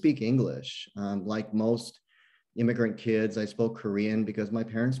really couldn't speak English. Like most immigrant kids, I spoke Korean because my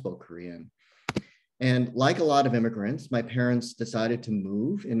parents spoke Korean. And like a lot of immigrants, my parents decided to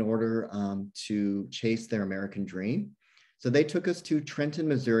move in order to chase their American dream. So they took us to Trenton,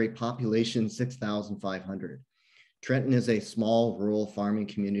 Missouri, population 6,500. Trenton is a small rural farming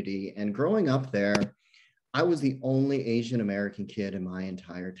community. And growing up there, I was the only Asian American kid in my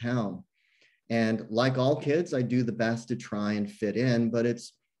entire town. And like all kids, I do the best to try and fit in, but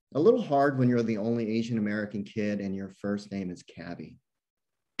it's a little hard when you're the only Asian American kid and your first name is Kabby.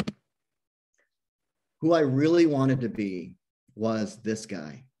 Who I really wanted to be was this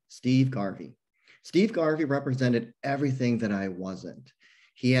guy, Steve Garvey. Steve Garvey represented everything that I wasn't.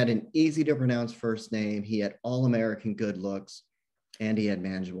 He had an easy to pronounce first name, he had all American good looks, and he had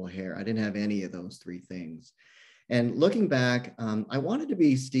manageable hair. I didn't have any of those three things. And looking back, I wanted to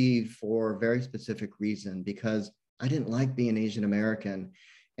be Steve for a very specific reason, because I didn't like being Asian American.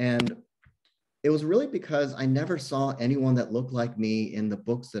 And it was really because I never saw anyone that looked like me in the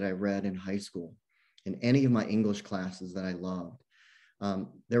books that I read in high school, in any of my English classes that I loved.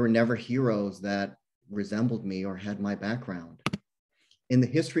 There were never heroes that resembled me or had my background. In the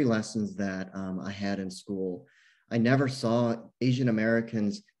history lessons that I had in school, I never saw Asian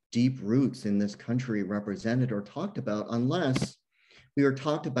Americans' deep roots in this country represented or talked about unless we were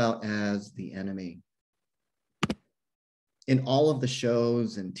talked about as the enemy. In all of the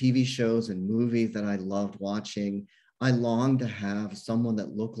shows and TV shows and movies that I loved watching, I longed to have someone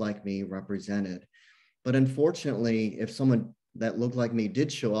that looked like me represented. But unfortunately, if someone that looked like me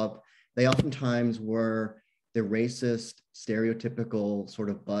did show up, they oftentimes were the racist, stereotypical sort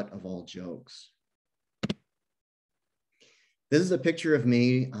of butt of all jokes. This is a picture of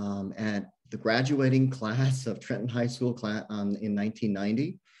me at the graduating class of Trenton High School in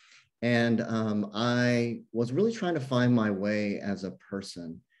 1990. And I was really trying to find my way as a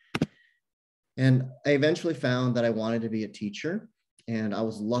person. And I eventually found that I wanted to be a teacher. And I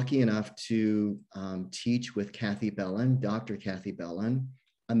was lucky enough to teach with Kathy Bellin, Dr. Kathy Bellin,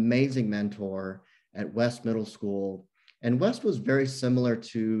 amazing mentor at West Middle School. And West was very similar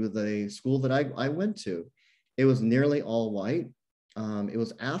to the school that I went to. It was nearly all white. It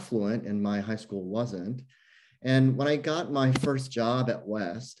was affluent, and my high school wasn't. And when I got my first job at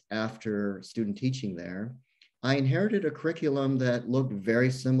West after student teaching there, I inherited a curriculum that looked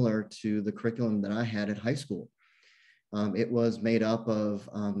very similar to the curriculum that I had at high school. It was made up of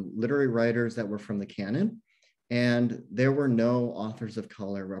literary writers that were from the canon, and there were no authors of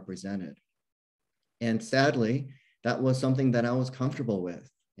color represented. And sadly, that was something that I was comfortable with.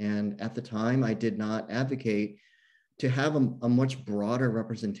 And at the time, I did not advocate to have a much broader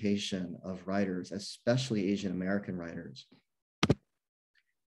representation of writers, especially Asian American writers.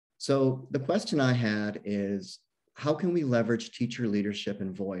 So the question I had is, how can we leverage teacher leadership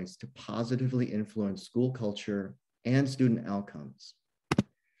and voice to positively influence school culture and student outcomes?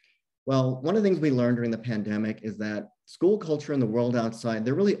 Well, one of the things we learned during the pandemic is that school culture in the world outside,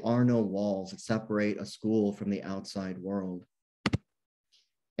 there really are no walls that separate a school from the outside world.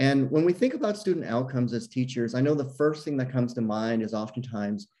 And when we think about student outcomes as teachers, I know the first thing that comes to mind is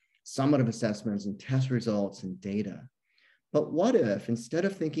oftentimes summative assessments and test results and data. But what if, instead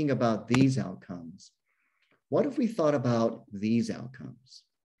of thinking about these outcomes, what if we thought about these outcomes?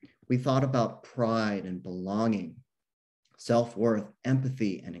 We thought about pride and belonging, self-worth,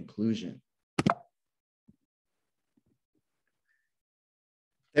 empathy, and inclusion.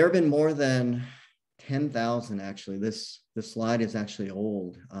 There have been more than 10,000, actually, this slide is actually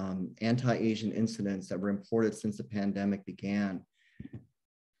old, anti-Asian incidents that were reported since the pandemic began.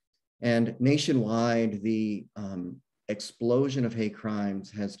 And nationwide, the explosion of hate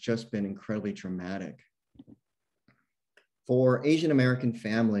crimes has just been incredibly dramatic. For Asian American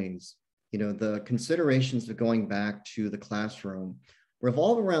families, the considerations of going back to the classroom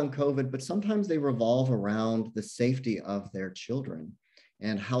revolve around COVID, but sometimes they revolve around the safety of their children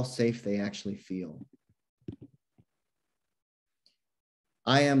and how safe they actually feel.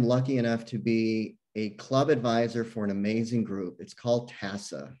 I am lucky enough to be a club advisor for an amazing group. It's called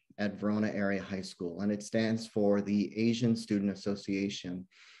TASA at Verona Area High School, and it stands for the Asian Student Association.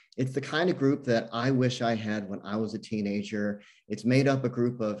 It's the kind of group that I wish I had when I was a teenager. It's made up a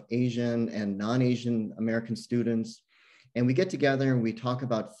group of Asian and non-Asian American students, and we get together and we talk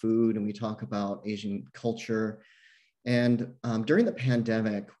about food and we talk about Asian culture. And during the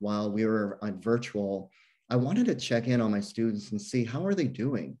pandemic, while we were on virtual, I wanted to check in on my students and see how are they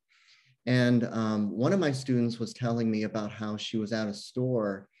doing. And one of my students was telling me about how she was at a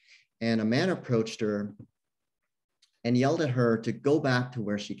store and a man approached her and yelled at her to go back to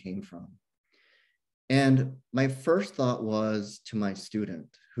where she came from. And my first thought was to my student,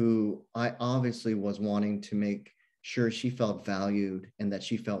 who I obviously was wanting to make sure she felt valued and that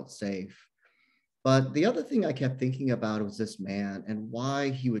she felt safe. But the other thing I kept thinking about was this man and why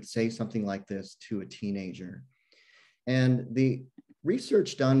he would say something like this to a teenager. And the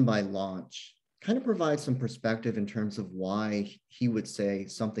research done by Launch kind of provides some perspective in terms of why he would say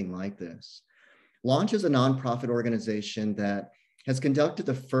something like this. Launch is a nonprofit organization that has conducted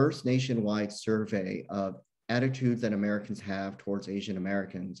the first nationwide survey of attitudes that Americans have towards Asian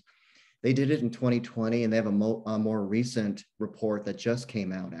Americans. They did it in 2020, and they have a more recent report that just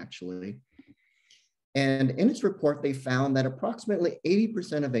came out, actually. And in its report, they found that approximately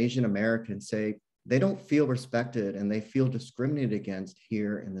 80% of Asian Americans say they don't feel respected and they feel discriminated against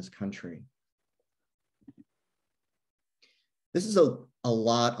here in this country. This is a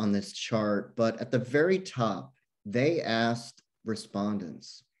lot on this chart, but at the very top, they asked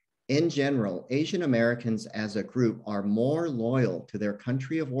respondents, in general, Asian Americans as a group are more loyal to their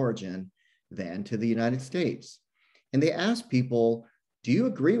country of origin than to the United States. And they asked people, do you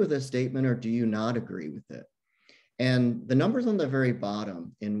agree with this statement or do you not agree with it? And the numbers on the very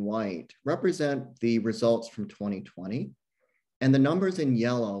bottom in white represent the results from 2020. And the numbers in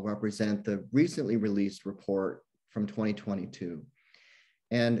yellow represent the recently released report from 2022.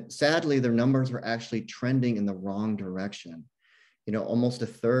 And sadly, their numbers were actually trending in the wrong direction. You know, almost a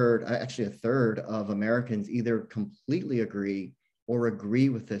third of Americans either completely agree or agree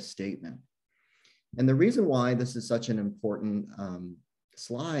with this statement. And the reason why this is such an important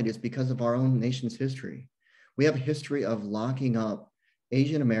slide is because of our own nation's history. We have a history of locking up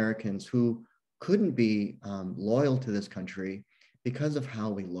Asian Americans who couldn't be loyal to this country because of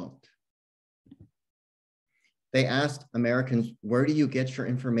how we looked. They asked Americans, where do you get your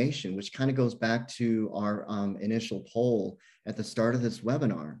information? Which kind of goes back to our initial poll at the start of this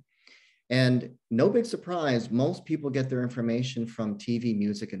webinar. And no big surprise, most people get their information from TV,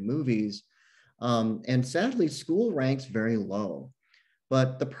 music, and movies. And sadly, school ranks very low.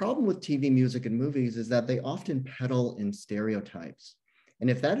 But the problem with TV, music, and movies is that they often peddle in stereotypes. And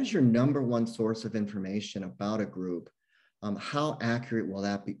if that is your number one source of information about a group, how accurate will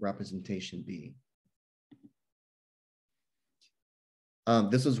that representation be?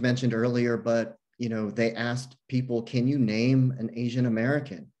 This was mentioned earlier, but you know, they asked people, can you name an Asian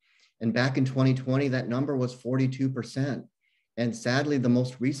American? And back in 2020, that number was 42%. And sadly, the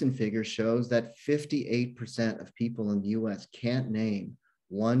most recent figure shows that 58% of people in the US can't name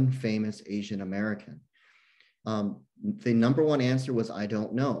one famous Asian American. The number one answer was, I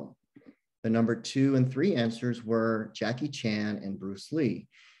don't know. The number 2 and 3 answers were Jackie Chan and Bruce Lee.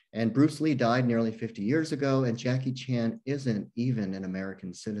 And Bruce Lee died nearly 50 years ago, and Jackie Chan isn't even an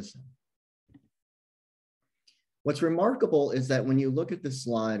American citizen. What's remarkable is that when you look at this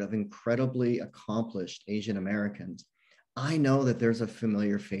slide of incredibly accomplished Asian Americans, I know that there's a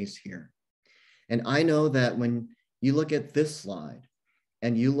familiar face here. And I know that when you look at this slide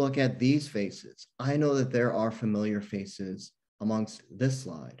and you look at these faces, I know that there are familiar faces amongst this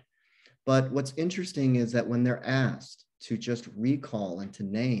slide. But what's interesting is that when they're asked to just recall and to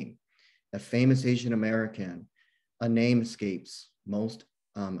name a famous Asian American, a name escapes most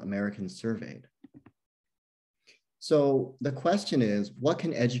Americans surveyed. So the question is, what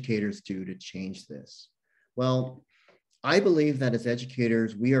can educators do to change this? Well, I believe that as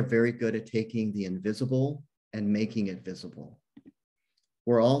educators, we are very good at taking the invisible and making it visible.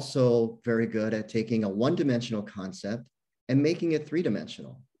 We're also very good at taking a one-dimensional concept and making it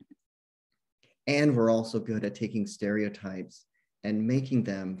three-dimensional. And we're also good at taking stereotypes and making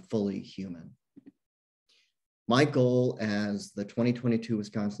them fully human. My goal as the 2022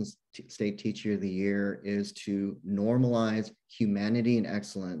 Wisconsin State Teacher of the Year is to normalize humanity and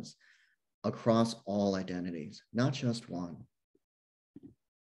excellence across all identities, not just one.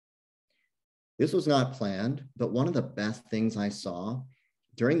 This was not planned, but one of the best things I saw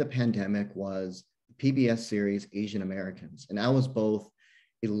during the pandemic was the PBS series Asian Americans. And I was both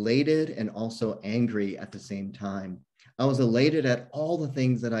elated and also angry at the same time. I was elated at all the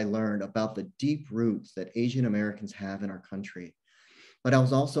things that I learned about the deep roots that Asian Americans have in our country. But I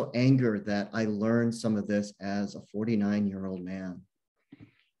was also angered that I learned some of this as a 49-year-old man.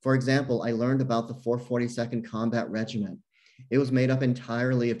 For example, I learned about the 442nd Combat Regiment. It was made up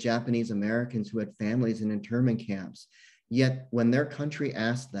entirely of Japanese Americans who had families in internment camps. Yet when their country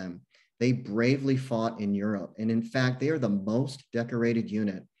asked them, they bravely fought in Europe. And in fact, they are the most decorated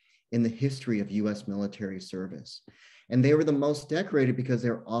unit in the history of US military service. And they were the most decorated because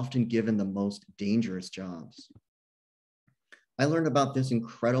they're often given the most dangerous jobs. I learned about this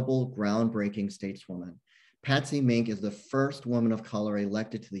incredible, groundbreaking stateswoman, Patsy Mink is the first woman of color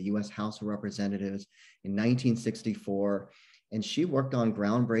elected to the US House of Representatives in 1964, and she worked on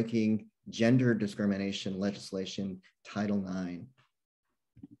groundbreaking gender discrimination legislation, Title IX.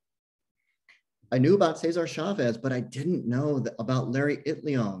 I knew about Cesar Chavez, but I didn't know about Larry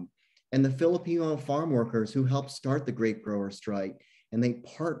Itliong and the Filipino farm workers who helped start the grape grower strike, and they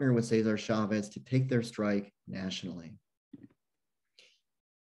partner with Cesar Chavez to take their strike nationally.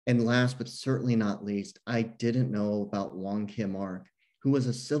 And last, but certainly not least, I didn't know about Wong Kim Ark, who was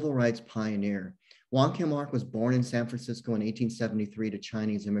a civil rights pioneer. Wong Kim Ark was born in San Francisco in 1873 to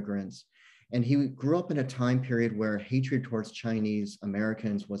Chinese immigrants. And he grew up in a time period where hatred towards Chinese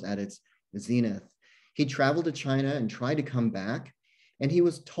Americans was at its zenith. He traveled to China and tried to come back, and he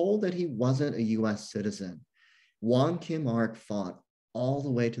was told that he wasn't a US citizen. Wong Kim Ark fought all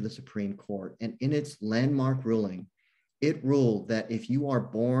the way to the Supreme Court, and in its landmark ruling, it ruled that if you are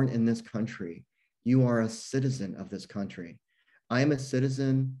born in this country, you are a citizen of this country. I am a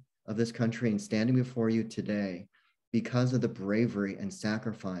citizen of this country and standing before you today because of the bravery and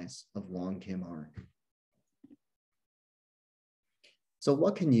sacrifice of Wong Kim Ark. So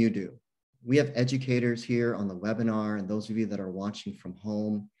what can you do? We have educators here on the webinar and those of you that are watching from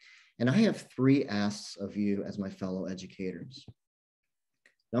home. And I have 3 asks of you as my fellow educators.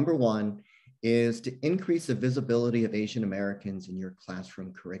 Number 1 is to increase the visibility of Asian Americans in your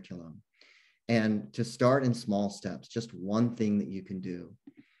classroom curriculum, and to start in small steps, just one thing that you can do.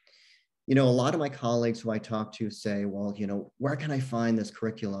 You know, a lot of my colleagues who I talk to say, well, you know, where can I find this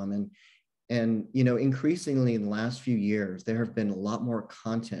curriculum? And you know, increasingly in the last few years, there have been a lot more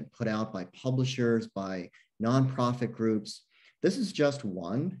content put out by publishers, by nonprofit groups. This is just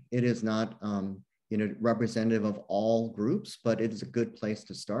one. It is not, you know, representative of all groups, but it is a good place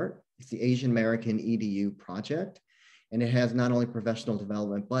to start. It's the Asian American EDU project, and it has not only professional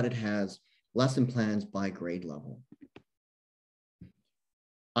development, but it has lesson plans by grade level.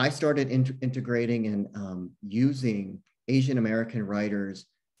 I started integrating and using Asian American writers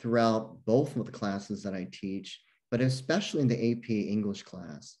throughout both of the classes that I teach, but especially in the AP English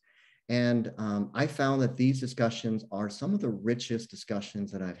class. And I found that these discussions are some of the richest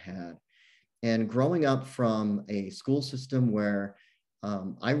discussions that I've had. And growing up from a school system where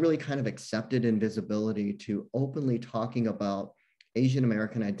I really kind of accepted invisibility, to openly talking about Asian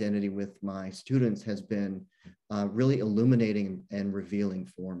American identity with my students has been really illuminating and revealing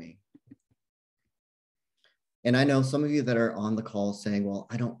for me. And I know some of you that are on the call saying, well,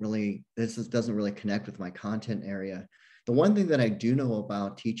 I don't really, doesn't really connect with my content area. The one thing that I do know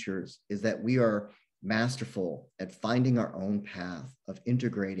about teachers is that we are masterful at finding our own path of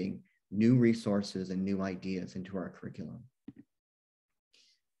integrating new resources and new ideas into our curriculum.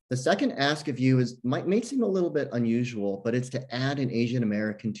 The second ask of you is, may seem a little bit unusual, but it's to add an Asian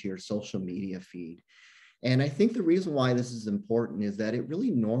American to your social media feed. And I think the reason why this is important is that it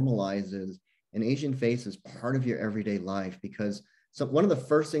really normalizes an Asian face as part of your everyday life, because one of the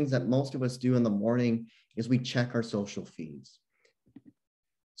first things that most of us do in the morning is we check our social feeds.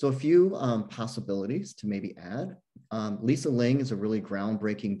 So a few possibilities to maybe add. Lisa Ling is a really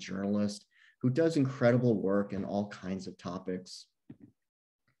groundbreaking journalist who does incredible work in all kinds of topics.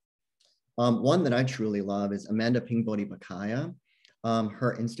 One that I truly love is Amanda Pingbody Bakaya.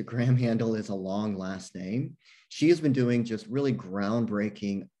 Her Instagram handle is a long last name. She has been doing just really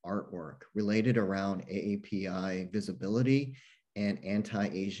groundbreaking artwork related around AAPI visibility and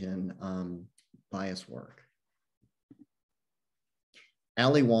anti-Asian bias work.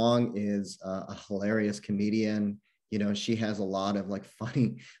 Ali Wong is a hilarious comedian. You know, she has a lot of like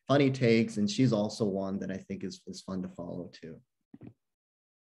funny takes, and she's also one that I think is fun to follow too.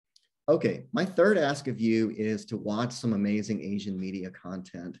 Okay, my third ask of you is to watch some amazing Asian media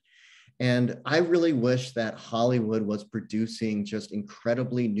content. And I really wish that Hollywood was producing just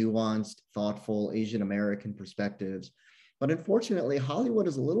incredibly nuanced, thoughtful Asian American perspectives. But unfortunately, Hollywood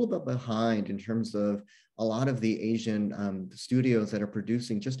is a little bit behind in terms of a lot of the Asian studios that are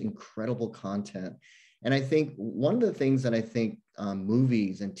producing just incredible content. And I think one of the things that I think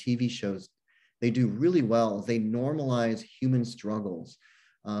movies and TV shows, they do really well is they normalize human struggles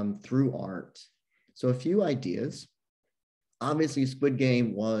through art. So a few ideas. Obviously, Squid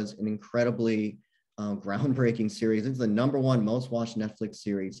Game was an incredibly groundbreaking series. It's the #1 most watched Netflix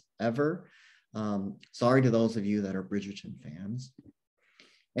series ever. Sorry to those of you that are Bridgerton fans.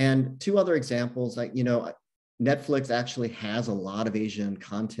 And 2 other examples, like, you know, Netflix actually has a lot of Asian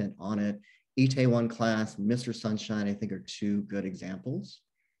content on it. Itaewon Class, Mr. Sunshine, I think are 2 good examples.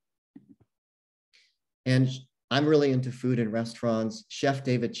 And I'm really into food and restaurants. Chef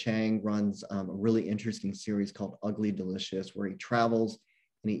David Chang runs a really interesting series called Ugly Delicious, where he travels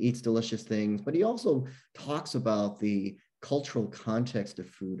and he eats delicious things, but he also talks about the cultural context of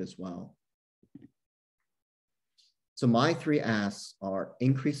food as well. So my 3 asks are: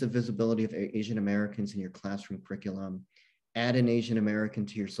 increase the visibility of Asian Americans in your classroom curriculum, add an Asian American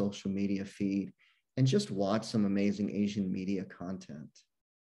to your social media feed, and just watch some amazing Asian media content.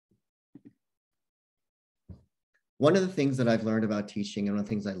 One of the things that I've learned about teaching, and one of the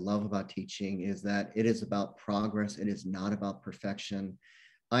things I love about teaching, is that it is about progress. It is not about perfection.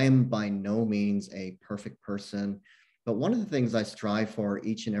 I am by no means a perfect person, but one of the things I strive for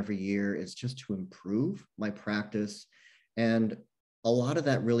each and every year is just to improve my practice. And a lot of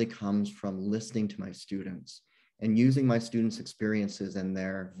that really comes from listening to my students and using my students' experiences and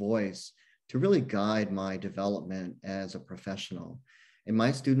their voice to really guide my development as a professional. And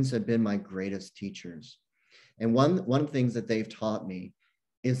my students have been my greatest teachers. And one thing that they've taught me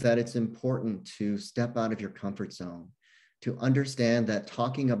is that it's important to step out of your comfort zone, to understand that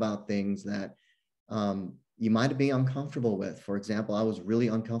talking about things that you might be uncomfortable with. For example, I was really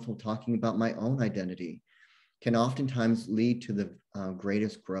uncomfortable talking about my own identity, can oftentimes lead to the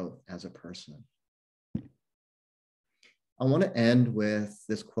greatest growth as a person. I want to end with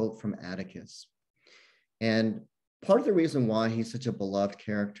this quote from Atticus. And part of the reason why he's such a beloved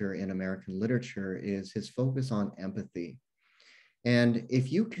character in American literature is his focus on empathy. And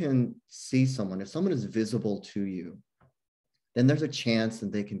if you can see someone, if someone is visible to you, then there's a chance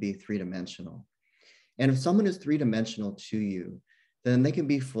that they can be three-dimensional. And if someone is three-dimensional to you, then they can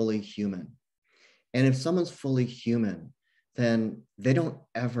be fully human. And if someone's fully human, then they don't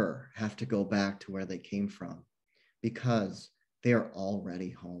ever have to go back to where they came from because they are already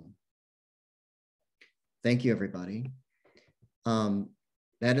home. Thank you, everybody.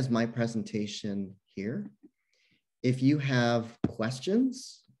 That is my presentation here. If you have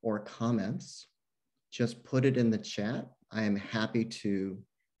questions or comments, just put it in the chat. I am happy to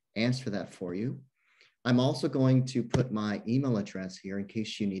answer that for you. I'm also going to put my email address here in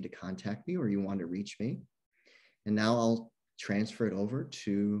case you need to contact me or you want to reach me. And now I'll transfer it over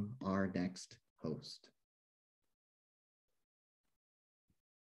to our next host.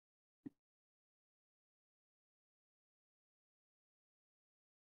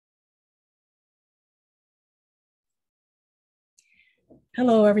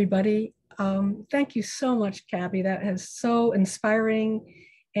 Hello, everybody. Thank you so much, Kabby. That is so inspiring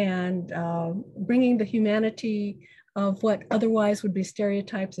and bringing the humanity of what otherwise would be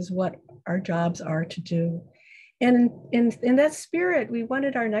stereotypes is what our jobs are to do. And in that spirit, we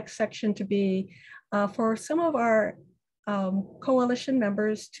wanted our next section to be for some of our coalition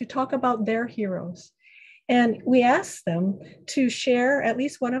members to talk about their heroes. And we asked them to share at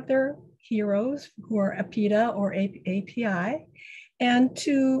least one of their heroes who are APITA or API. And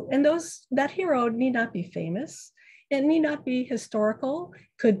that hero need not be famous. It need not be historical,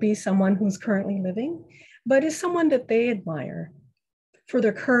 could be someone who's currently living, but is someone that they admire for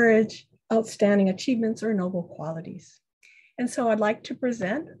their courage, outstanding achievements, or noble qualities. And so I'd like to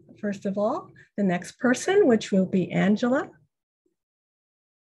present, first of all, the next person, which will be Angela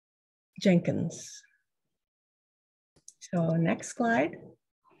Jenkins. So next slide.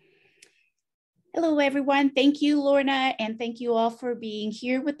 Hello, everyone. Thank you, Lorna, and thank you all for being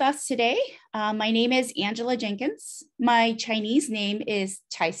here with us today. My name is Angela Jenkins. My Chinese name is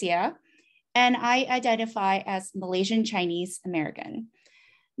Chai Xia, and I identify as Malaysian Chinese American.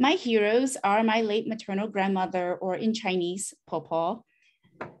 My heroes are my late maternal grandmother, or in Chinese, Popo,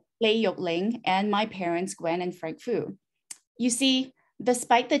 Lei Yokling, and my parents, Gwen and Frank Fu. You see,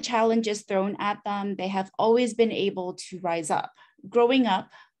 despite the challenges thrown at them, they have always been able to rise up. Growing up,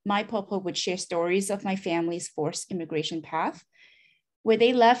 my Popo would share stories of my family's forced immigration path, where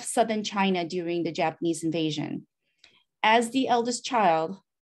they left southern China during the Japanese invasion. As the eldest child,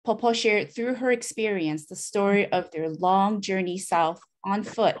 Popo shared through her experience the story of their long journey south on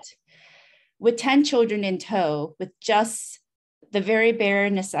foot, with 10 children in tow, with just the very bare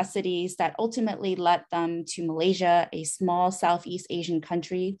necessities that ultimately led them to Malaysia, a small Southeast Asian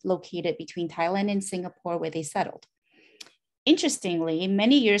country located between Thailand and Singapore, where they settled. Interestingly,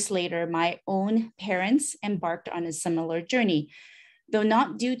 many years later, my own parents embarked on a similar journey, though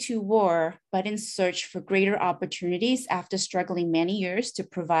not due to war, but in search for greater opportunities after struggling many years to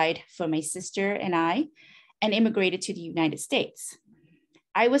provide for my sister and I, and immigrated to the United States.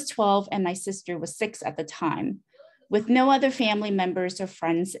 I was 12 and my sister was 6 at the time. With no other family members or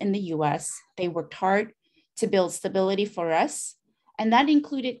friends in the US, they worked hard to build stability for us, and that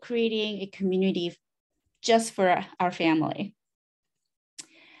included creating a community just for our family.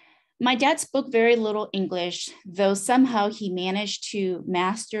 My dad spoke very little English, though somehow he managed to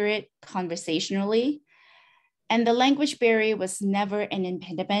master it conversationally. And the language barrier was never an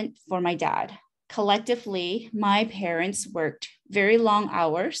impediment for my dad. Collectively, my parents worked very long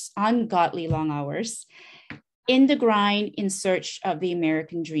hours, ungodly long hours, in the grind in search of the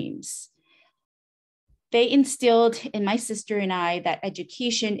American dreams. They instilled in my sister and I that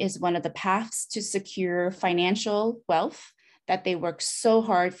education is one of the paths to secure financial wealth that they worked so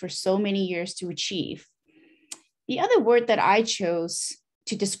hard for so many years to achieve. The other word that I chose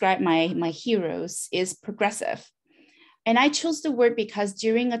to describe my heroes is progressive. And I chose the word because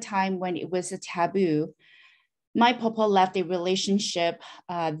during a time when it was a taboo, my papa left a relationship,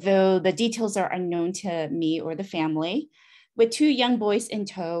 though the details are unknown to me or the family, with 2 young boys in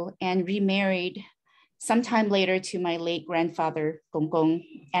tow, and remarried sometime later to my late grandfather, Gong Gong,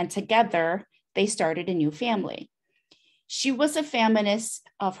 and together they started a new family. She was a feminist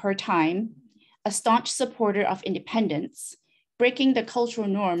of her time, a staunch supporter of independence, breaking the cultural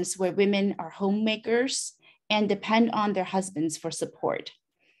norms where women are homemakers and depend on their husbands for support.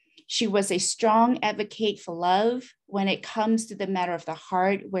 She was a strong advocate for love when it comes to the matter of the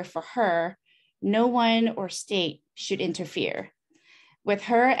heart, where for her, no one or state should interfere. With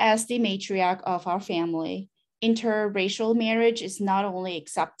her as the matriarch of our family, interracial marriage is not only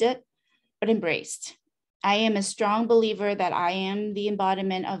accepted, but embraced. I am a strong believer that I am the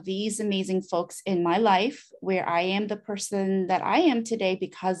embodiment of these amazing folks in my life, where I am the person that I am today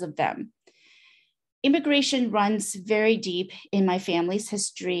because of them. Immigration runs very deep in my family's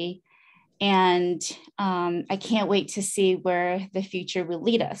history, and I can't wait to see where the future will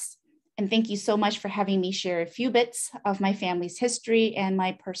lead us. And thank you so much for having me share a few bits of my family's history and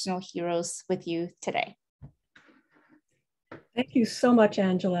my personal heroes with you today. Thank you so much,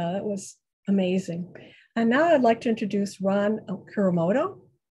 Angela. That was amazing. And now I'd like to introduce Ron Kuramoto.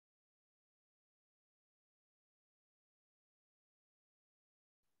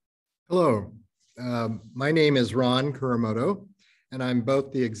 Hello, my name is Ron Kuramoto, and I'm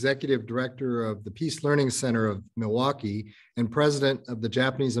both the Executive Director of the Peace Learning Center of Milwaukee and President of the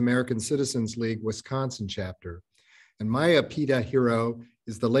Japanese American Citizens League Wisconsin chapter. And my AAPI hero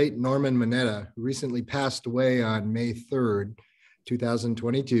is the late Norman Mineta, who recently passed away on May 3rd,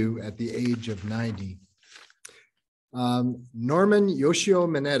 2022 at the age of 90. Norman Yoshio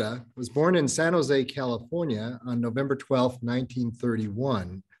Mineta was born in San Jose, California on November 12,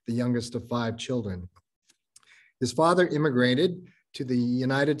 1931, the youngest of 5 children. His father immigrated to the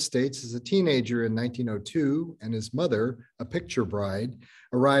United States as a teenager in 1902, and his mother, a picture bride,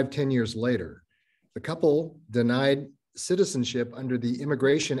 arrived 10 years later. The couple, denied citizenship under the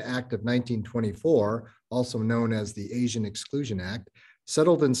Immigration Act of 1924, also known as the Asian Exclusion Act,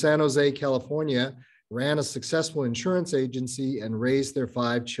 settled in San Jose, California, ran a successful insurance agency, and raised their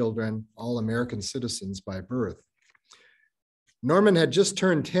 5 children, all American citizens by birth. Norman had just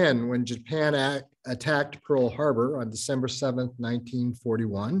turned 10 when Japan attacked Pearl Harbor on December 7,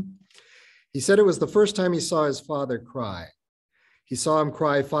 1941. He said it was the first time he saw his father cry. He saw him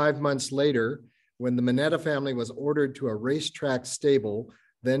cry 5 months later when the Mineta family was ordered to a racetrack stable,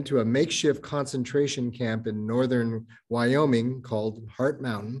 then to a makeshift concentration camp in northern Wyoming called Heart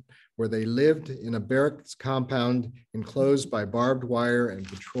Mountain, where they lived in a barracks compound enclosed by barbed wire and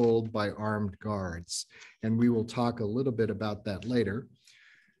patrolled by armed guards. And we will talk a little bit about that later.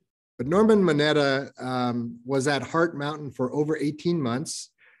 But Norman Mineta was at Heart Mountain for over 18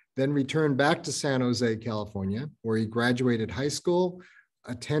 months, then returned back to San Jose, California, where he graduated high school,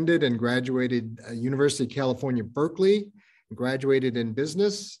 attended and graduated University of California, Berkeley, graduated in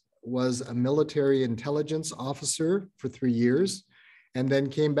business, was a military intelligence officer for 3 years, and then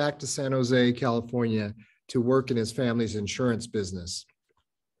came back to San Jose, California to work in his family's insurance business.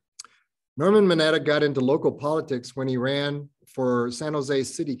 Norman Mineta got into local politics when he ran for San Jose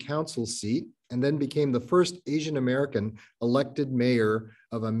City Council seat and then became the first Asian American elected mayor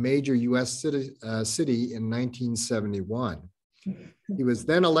of a major US city in 1971. He was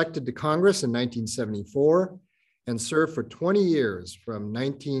then elected to Congress in 1974 and served for 20 years from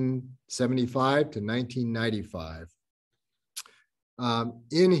 1975 to 1995.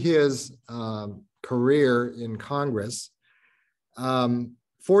 In his career in Congress,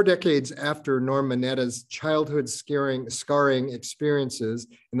 4 decades after Norm Mineta's childhood scarring experiences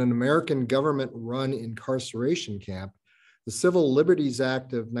in an American government-run incarceration camp, the Civil Liberties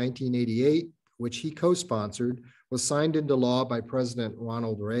Act of 1988, which he co-sponsored, was signed into law by President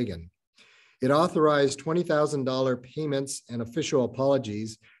Ronald Reagan. It authorized $20,000 payments and official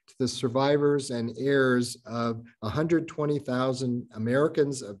apologies to the survivors and heirs of 120,000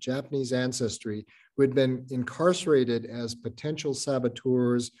 Americans of Japanese ancestry who had been incarcerated as potential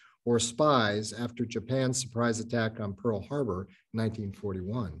saboteurs or spies after Japan's surprise attack on Pearl Harbor in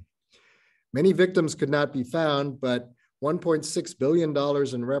 1941. Many victims could not be found, but $1.6 billion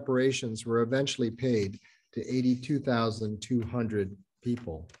in reparations were eventually paid to 82,200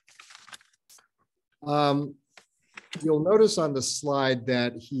 people. You'll notice on the slide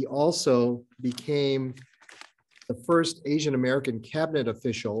that he also became the first Asian American cabinet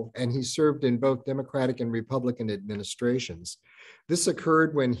official, and he served in both Democratic and Republican administrations. This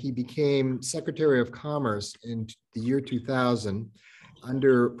occurred when he became Secretary of Commerce in the year 2000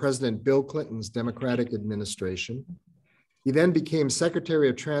 under President Bill Clinton's Democratic administration. He then became Secretary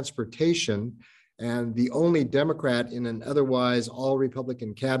of Transportation and the only Democrat in an otherwise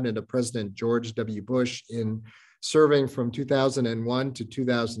all-Republican cabinet of President George W. Bush in serving from 2001 to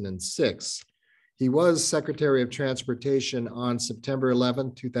 2006. He was Secretary of Transportation on September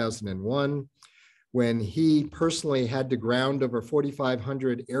 11, 2001, when he personally had to ground over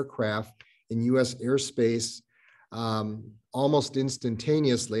 4,500 aircraft in US airspace almost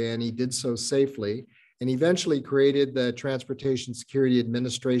instantaneously, and he did so safely, and eventually created the Transportation Security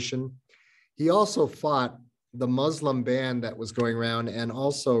Administration. He also fought the Muslim ban that was going around and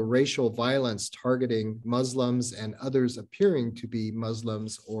also racial violence targeting Muslims and others appearing to be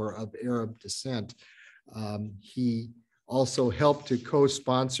Muslims or of Arab descent. He also helped to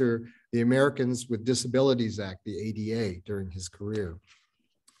co-sponsor the Americans with Disabilities Act, the ADA, during his career.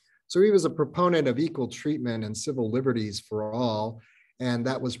 So he was a proponent of equal treatment and civil liberties for all, and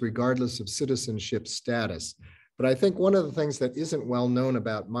that was regardless of citizenship status. But I think one of the things that isn't well known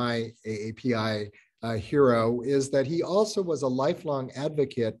about my AAPI hero is that he also was a lifelong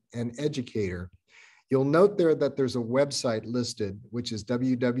advocate and educator. You'll note there that there's a website listed, which is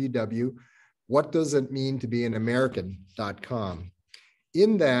www.whatdoesitmeantobeanamerican.com.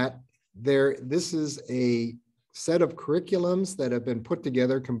 In that, this is a set of curriculums that have been put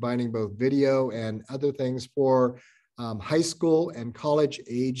together combining both video and other things for high school and college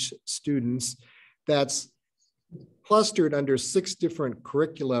age students that's clustered under 6 different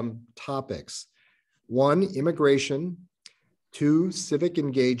curriculum topics. 1, immigration. 2, civic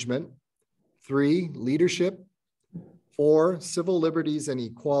engagement. 3, leadership. 4, civil liberties and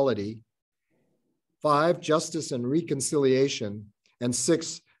equality. 5, justice and reconciliation. And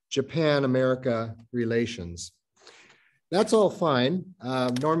 6, Japan-America relations. That's all fine.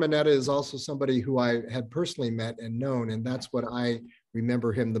 Norm Mineta is also somebody who I had personally met and known, and that's what I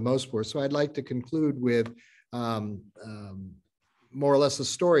remember him the most for. So I'd like to conclude with more or less a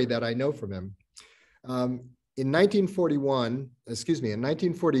story that I know from him. In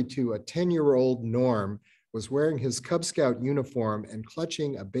 1942, a 10-year-old Norm was wearing his Cub Scout uniform and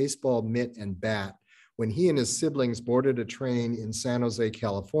clutching a baseball mitt and bat when he and his siblings boarded a train in San Jose,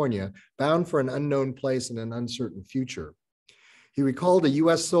 California, bound for an unknown place and an uncertain future. He recalled a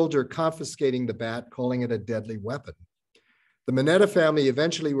US soldier confiscating the bat, calling it a deadly weapon. The Mineta family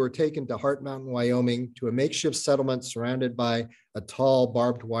eventually were taken to Heart Mountain, Wyoming, to a makeshift settlement surrounded by a tall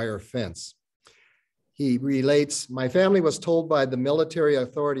barbed wire fence. He relates, "My family was told by the military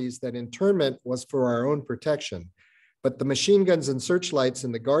authorities that internment was for our own protection, but the machine guns and searchlights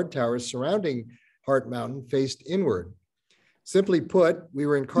in the guard towers surrounding Heart Mountain faced inward. Simply put, we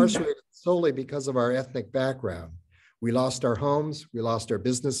were incarcerated solely because of our ethnic background. We lost our homes, we lost our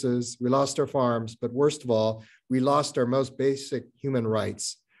businesses, we lost our farms, but worst of all, we lost our most basic human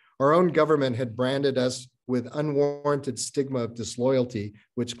rights. Our own government had branded us with unwarranted stigma of disloyalty,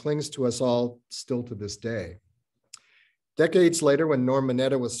 which clings to us all still to this day." Decades later, when Norm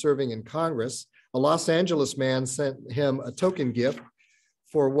Mineta was serving in Congress, a Los Angeles man sent him a token gift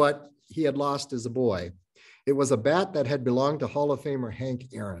for what he had lost as a boy. It was a bat that had belonged to Hall of Famer Hank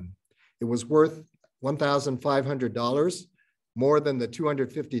Aaron. It was worth $1,500, more than the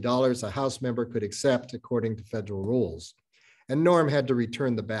 $250 a House member could accept according to federal rules. And Norm had to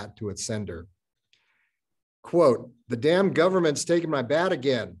return the bat to its sender. Quote, "The damn government's taking my bat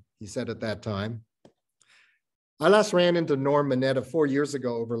again," he said at that time. I last ran into Norm Mineta 4 years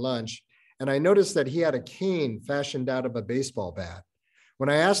ago over lunch, and I noticed that he had a cane fashioned out of a baseball bat. When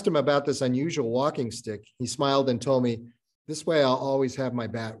I asked him about this unusual walking stick, he smiled and told me, "This way I'll always have my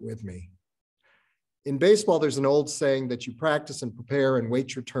bat with me." In baseball, there's an old saying that you practice and prepare and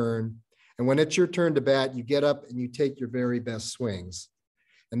wait your turn. And when it's your turn to bat, you get up and you take your very best swings,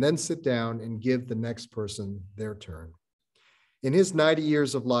 and then sit down and give the next person their turn. In his 90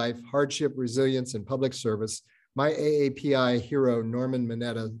 years of life, hardship, resilience, and public service, my AAPI hero, Norman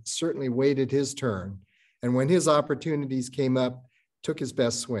Mineta, certainly waited his turn. And when his opportunities came up, took his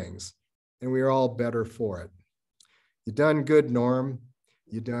best swings. And we are all better for it. You done good, Norm.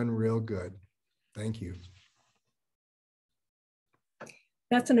 You done real good. Thank you.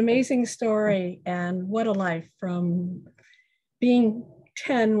 That's an amazing story, and what a life, from being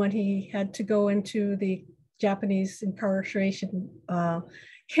 10 when he had to go into the Japanese incarceration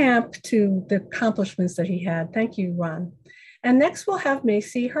camp to the accomplishments that he had. Thank you, Ron. And next we'll have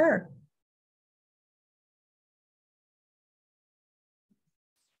Macy Her.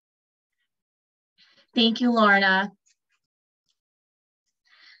 Thank you, Lorna.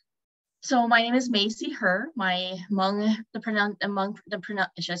 So my name is Macy Her. My Hmong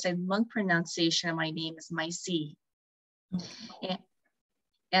pronunciation of my name is Macy.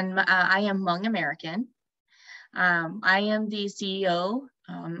 And I am Hmong American. I am the CEO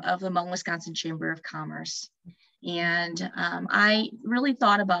of the Hmong Wisconsin Chamber of Commerce. And I really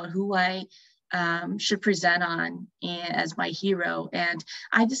thought about who I should present on as my hero. And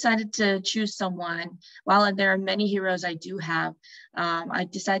I decided to choose someone, while there are many heroes I do have, I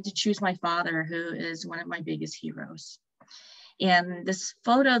decided to choose my father, who is one of my biggest heroes. And this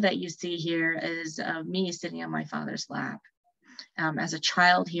photo that you see here is of me sitting on my father's lap as a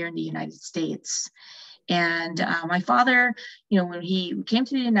child here in the United States. And my father, when he came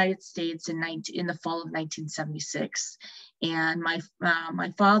to the United States in the fall of 1976, and my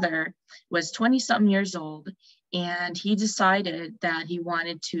father was 20-something years old, and he decided that he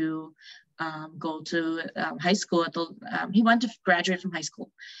wanted to go to high school. He wanted to graduate from high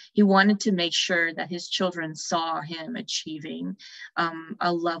school. He wanted to make sure that his children saw him achieving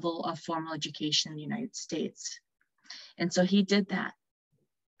a level of formal education in the United States. And so he did that.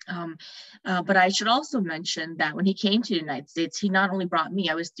 But I should also mention that when he came to the United States, he not only brought me,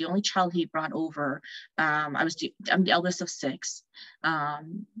 I was the only child he brought over. I'm the eldest of 6.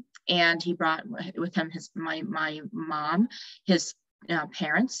 And he brought with him my mom, his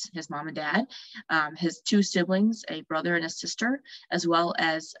parents, his mom and dad, his 2 siblings, a brother and a sister, as well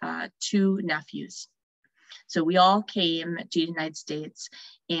as 2 nephews. So we all came to the United States,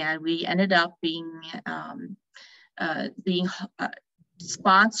 and we ended up being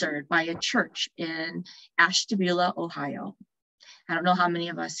sponsored by a church in Ashtabula, Ohio. I don't know how many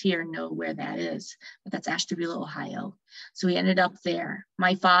of us here know where that is, but that's Ashtabula, Ohio. So we ended up there.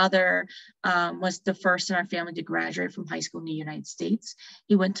 My father was the first in our family to graduate from high school in the United States.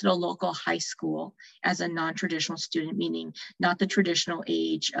 He went to the local high school as a non-traditional student, meaning not the traditional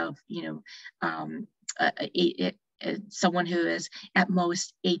age of, someone who is at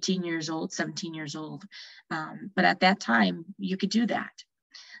most 18 years old, 17 years old. But at that time, you could do that.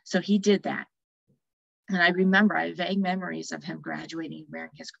 So he did that. And I remember, I have vague memories of him graduating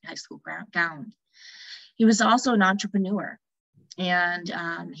wearing his high school gown. He was also an entrepreneur. And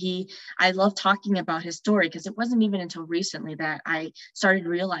I love talking about his story, because it wasn't even until recently that I started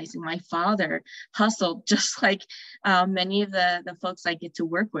realizing my father hustled just like many of the folks I get to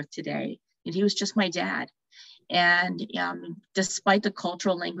work with today. And he was just my dad. And despite the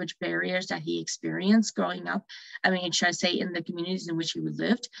cultural language barriers that he experienced growing up, should I say in the communities in which he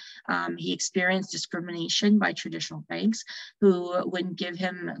lived, he experienced discrimination by traditional banks who wouldn't give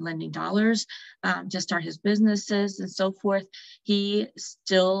him lending dollars to start his businesses and so forth. He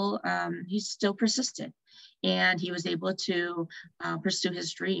still persisted. And he was able to pursue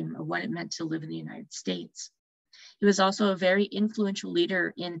his dream of what it meant to live in the United States. He was also a very influential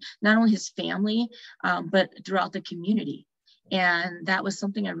leader in not only his family, but throughout the community. And that was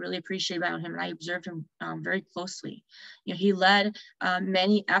something I really appreciate about him. And I observed him very closely. He led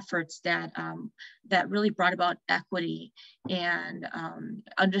many efforts that really brought about equity and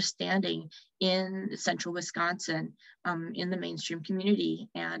understanding in central Wisconsin, in the mainstream community.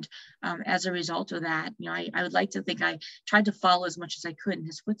 And as a result of that, I would like to think I tried to follow as much as I could in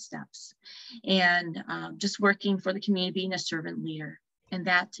his footsteps, and just working for the community, being a servant leader. And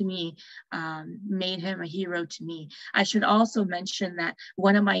that to me made him a hero to me. I should also mention that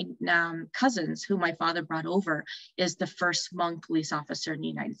one of my cousins, who my father brought over, is the first Hmong police officer in the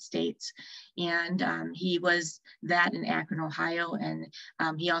United States. And he was that in Akron, Ohio. And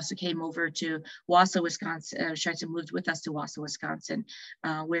he also came over to Wausau, Wisconsin, moved with us to Wausau, Wisconsin,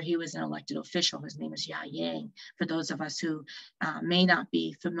 where he was an elected official. His name is Ya Yang, for those of us who may not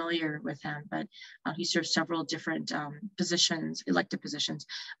be familiar with him, but he served several different positions, elected positions,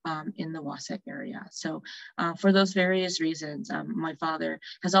 in the Wausau area. So for those various reasons, my father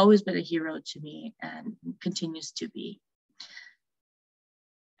has always been a hero to me and continues to be.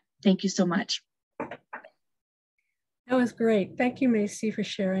 Thank you so much. That was great. Thank you, Macy, for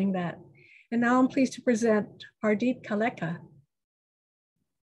sharing that. And now I'm pleased to present Pardeep Kaleka.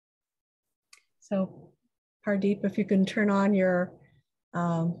 So Pardeep, if you can turn on your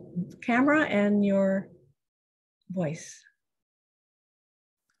camera and your voice.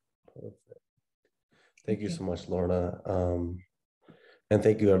 Perfect. Thank you so much, Lorna. And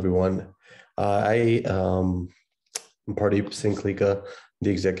thank you, everyone. My I'm Pardeep Singh Klika, the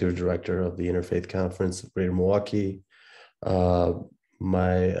Executive Director of the Interfaith Conference of Greater Milwaukee.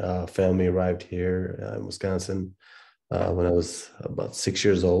 My family arrived here in Wisconsin when I was about 6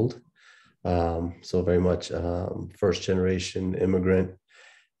 years old. So very much first generation immigrant.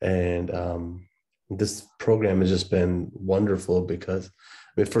 And this program has just been wonderful because,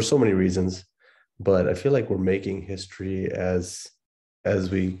 I mean, for so many reasons, but I feel like we're making history as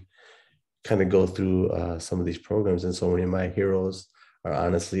we kind of go through some of these programs. And so many of my heroes are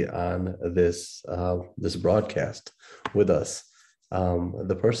honestly on this broadcast with us.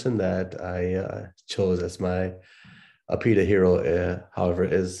 The person that I chose as my AAPI hero, however,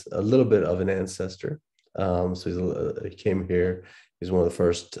 is a little bit of an ancestor. So he came here. He's one of the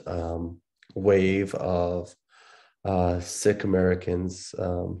first wave of Sikh Americans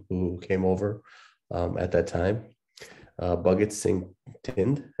who came over at that time. Bhagat Singh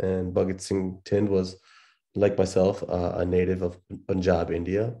Thind, and Bhagat Singh Thind was, like myself, a native of Punjab,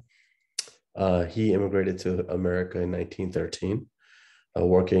 India. He immigrated to America in 1913.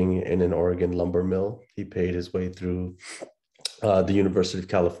 Working in an Oregon lumber mill, he paid his way through the University of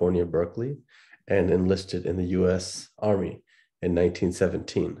California, Berkeley, and enlisted in the U.S. Army in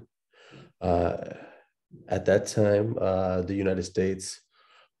 1917. At that time, the United States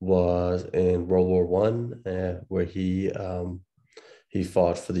was in World War I, where he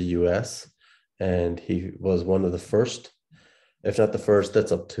fought for the U.S., and he was one of the first, if not the first,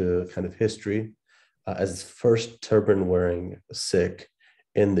 that's up to kind of history, as first turban-wearing Sikh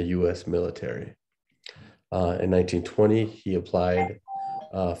in the U.S. military. In 1920, he applied,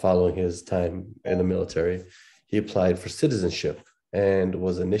 following his time in the military, he applied for citizenship and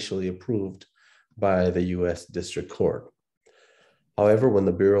was initially approved by the U.S. District Court. However, when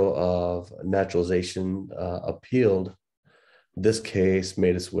the Bureau of Naturalization appealed, this case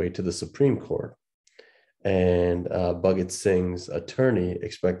made its way to the Supreme Court. And Bhagat Singh's attorney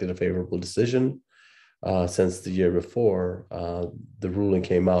expected a favorable decision, since the year before, the ruling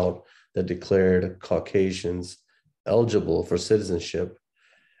came out that declared Caucasians eligible for citizenship,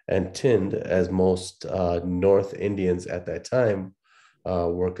 and Thind, as most North Indians at that time,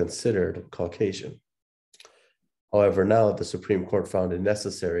 were considered Caucasian. However, now the Supreme Court found it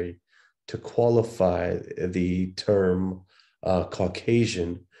necessary to qualify the term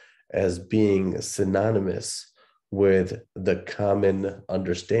Caucasian as being synonymous with the common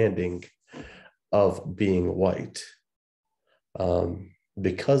understanding of being white.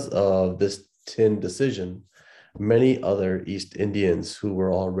 Because of this Thind decision, many other East Indians who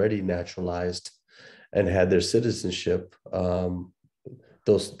were already naturalized and had their citizenship,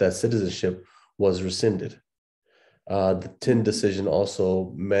 that citizenship was rescinded. The Thind decision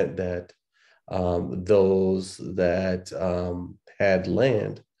also meant that those that had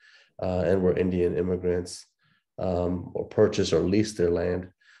land and were Indian immigrants, or purchased or leased their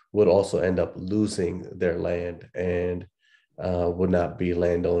land, would also end up losing their land and would not be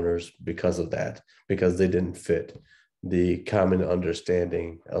landowners because of that, because they didn't fit the common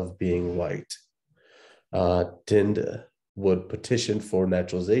understanding of being white. Thind would petition for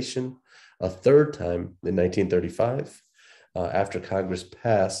naturalization a third time in 1935, after Congress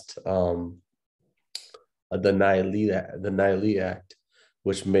passed the Nile Act,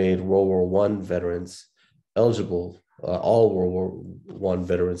 which made World War I veterans eligible, all World War I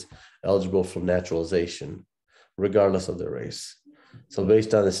veterans eligible for naturalization, regardless of their race. So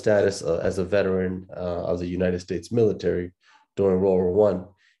based on his status as a veteran of the United States military during World War I,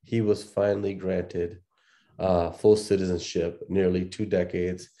 he was finally granted full citizenship nearly 2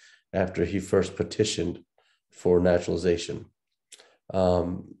 decades after he first petitioned for naturalization.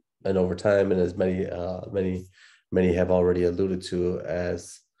 And over time, and as many have already alluded to,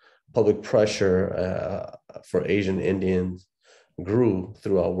 as public pressure for Asian Indians grew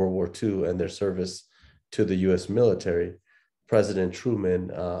throughout World War II and their service to the U.S. military, President Truman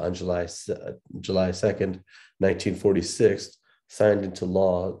on July 2nd, 1946, signed into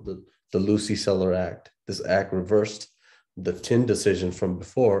law the Lucy-Seller Act. This act reversed the Thind decision from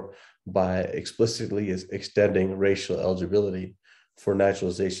before by explicitly extending racial eligibility for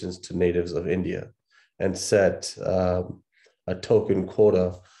naturalizations to natives of India, and set a token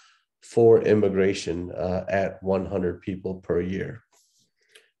quota for immigration at 100 people per year.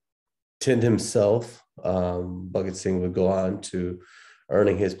 Thind himself, Bhagat Singh, would go on to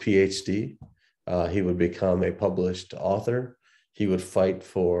earning his PhD. He would become a published author. He would fight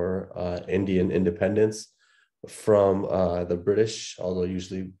for Indian independence from the British, although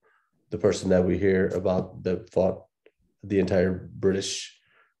usually the person that we hear about that fought the entire British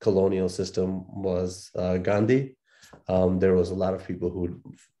colonial system was Gandhi. There was a lot of people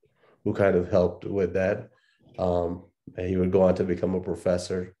who kind of helped with that. He would go on to become a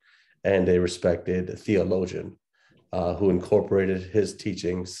professor and a respected theologian who incorporated his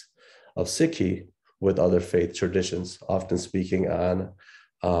teachings of Sikhi with other faith traditions, often speaking on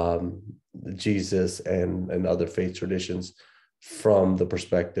Jesus and other faith traditions from the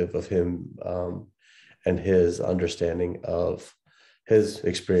perspective of him and his understanding of his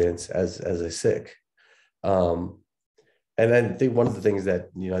experience as a Sikh. And I think one of the things that,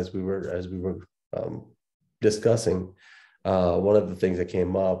 as we were discussing, one of the things that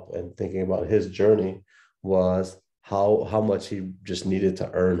came up and thinking about his journey was how much he just needed to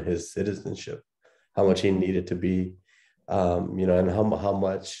earn his citizenship, how much he needed to be, and how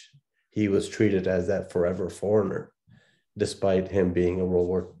much he was treated as that forever foreigner, despite him being a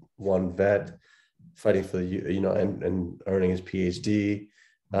World War I vet, fighting for and earning his PhD,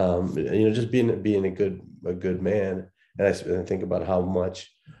 just being a good man. And I think about how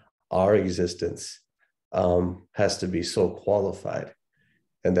much our existence has to be so qualified,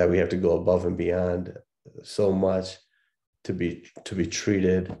 and that we have to go above and beyond so much to be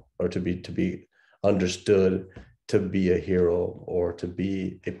treated, or to be understood, to be a hero, or to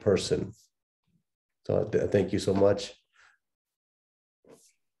be a person. So thank you so much.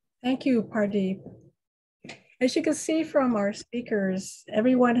 Thank you, Pardeep. As you can see from our speakers,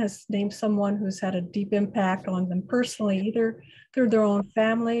 everyone has named someone who's had a deep impact on them personally, either through their own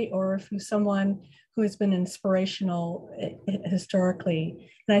family or through someone who has been inspirational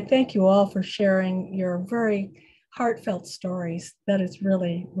historically. And I thank you all for sharing your very heartfelt stories. That is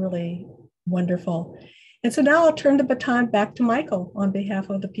really, really wonderful. And so now I'll turn the baton back to Michael on behalf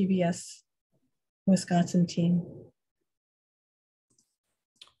of the PBS Wisconsin team.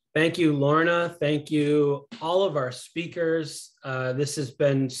 Thank you, Lorna. Thank you, all of our speakers. This has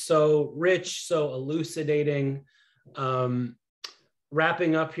been so rich, so elucidating.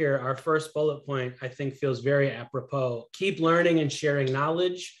 Wrapping up here, our first bullet point, I think, feels very apropos. Keep learning and sharing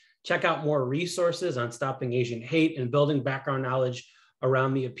knowledge. Check out more resources on stopping Asian hate and building background knowledge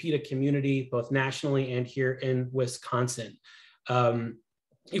around the AAPI community, both nationally and here in Wisconsin.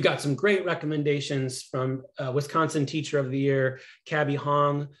 You've got some great recommendations from Wisconsin Teacher of the Year, Kabby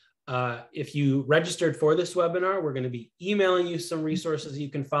Hong. If you registered for this webinar, we're going to be emailing you some resources you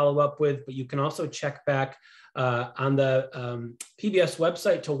can follow up with, but you can also check back on the PBS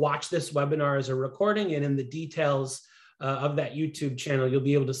website to watch this webinar as a recording, and in the details of that YouTube channel, you'll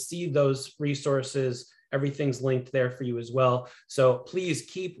be able to see those resources. Everything's linked there for you as well. So please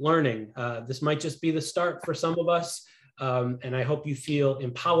keep learning. This might just be the start for some of us. And I hope you feel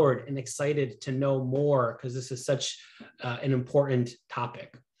empowered and excited to know more, because this is such an important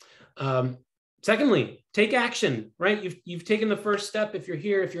topic. Secondly, take action, right? You've taken the first step. If you're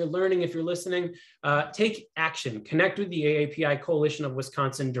here, if you're learning, if you're listening, take action. Connect with the AAPI Coalition of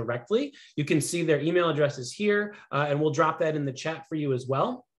Wisconsin directly. You can see their email addresses here, and we'll drop that in the chat for you as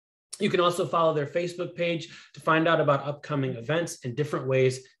well. You can also follow their Facebook page to find out about upcoming events and different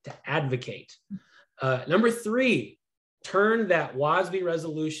ways to advocate. Number 3, turn that WASB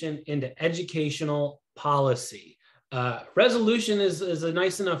resolution into educational policy. Resolution is a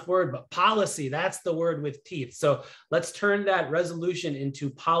nice enough word, but policy, that's the word with teeth. So let's turn that resolution into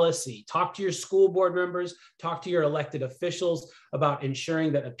policy. Talk to your school board members, talk to your elected officials about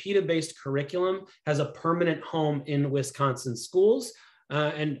ensuring that a PETA-based curriculum has a permanent home in Wisconsin schools.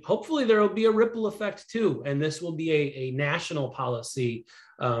 And hopefully there will be a ripple effect too, and this will be a national policy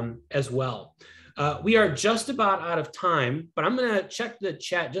as well. We are just about out of time, but I'm going to check the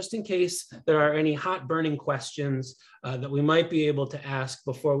chat just in case there are any hot burning questions that we might be able to ask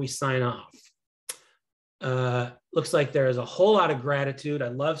before we sign off. Looks like there is a whole lot of gratitude. I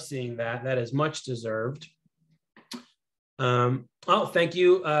love seeing that. That is much deserved. Oh, thank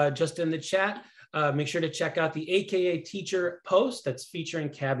you. Just in the chat, make sure to check out the AKA teacher post that's featuring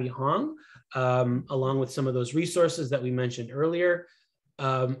Kabby Hong, along with some of those resources that we mentioned earlier.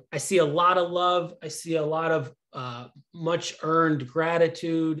 I see a lot of love. I see a lot of much earned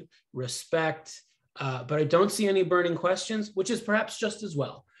gratitude, respect, but I don't see any burning questions, which is perhaps just as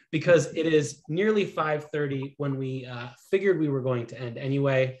well, because it is nearly 5:30 when we figured we were going to end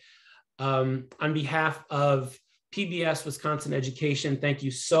anyway. On behalf of PBS Wisconsin Education, thank you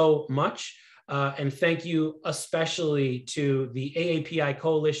so much. And thank you especially to the AAPI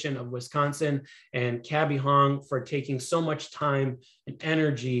Coalition of Wisconsin and Kabby Hong for taking so much time and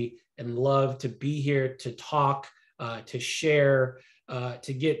energy and love to be here, to talk, to share,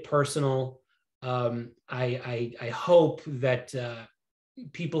 to get personal. I hope that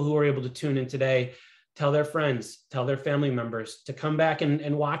people who are able to tune in today tell their friends, tell their family members to come back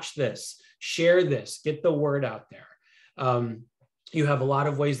and watch this, share this, get the word out there. You have a lot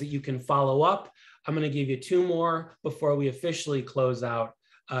of ways that you can follow up. I'm going to give you 2 more before we officially close out.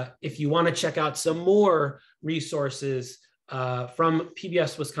 If you want to check out some more resources from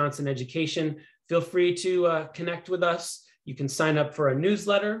PBS Wisconsin Education, feel free to connect with us. You can sign up for a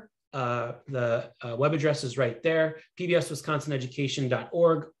newsletter. The web address is right there,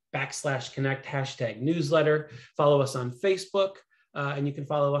 pbswisconsineducation.org/connect #newsletter. Follow us on Facebook, and you can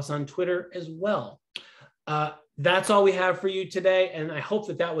follow us on Twitter as well. That's all we have for you today, and I hope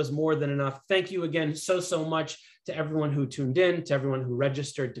that that was more than enough. Thank you again so much to everyone who tuned in, to everyone who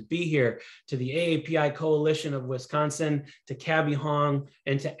registered to be here, to the AAPI Coalition of Wisconsin, to Kabby Hong,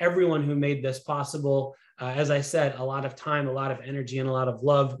 and to everyone who made this possible. As I said, a lot of time, a lot of energy, and a lot of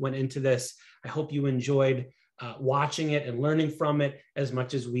love went into this. I hope you enjoyed watching it and learning from it as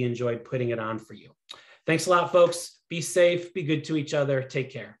much as we enjoyed putting it on for you. Thanks a lot, folks. Be safe, be good to each other.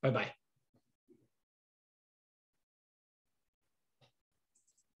 Take care. Bye-bye.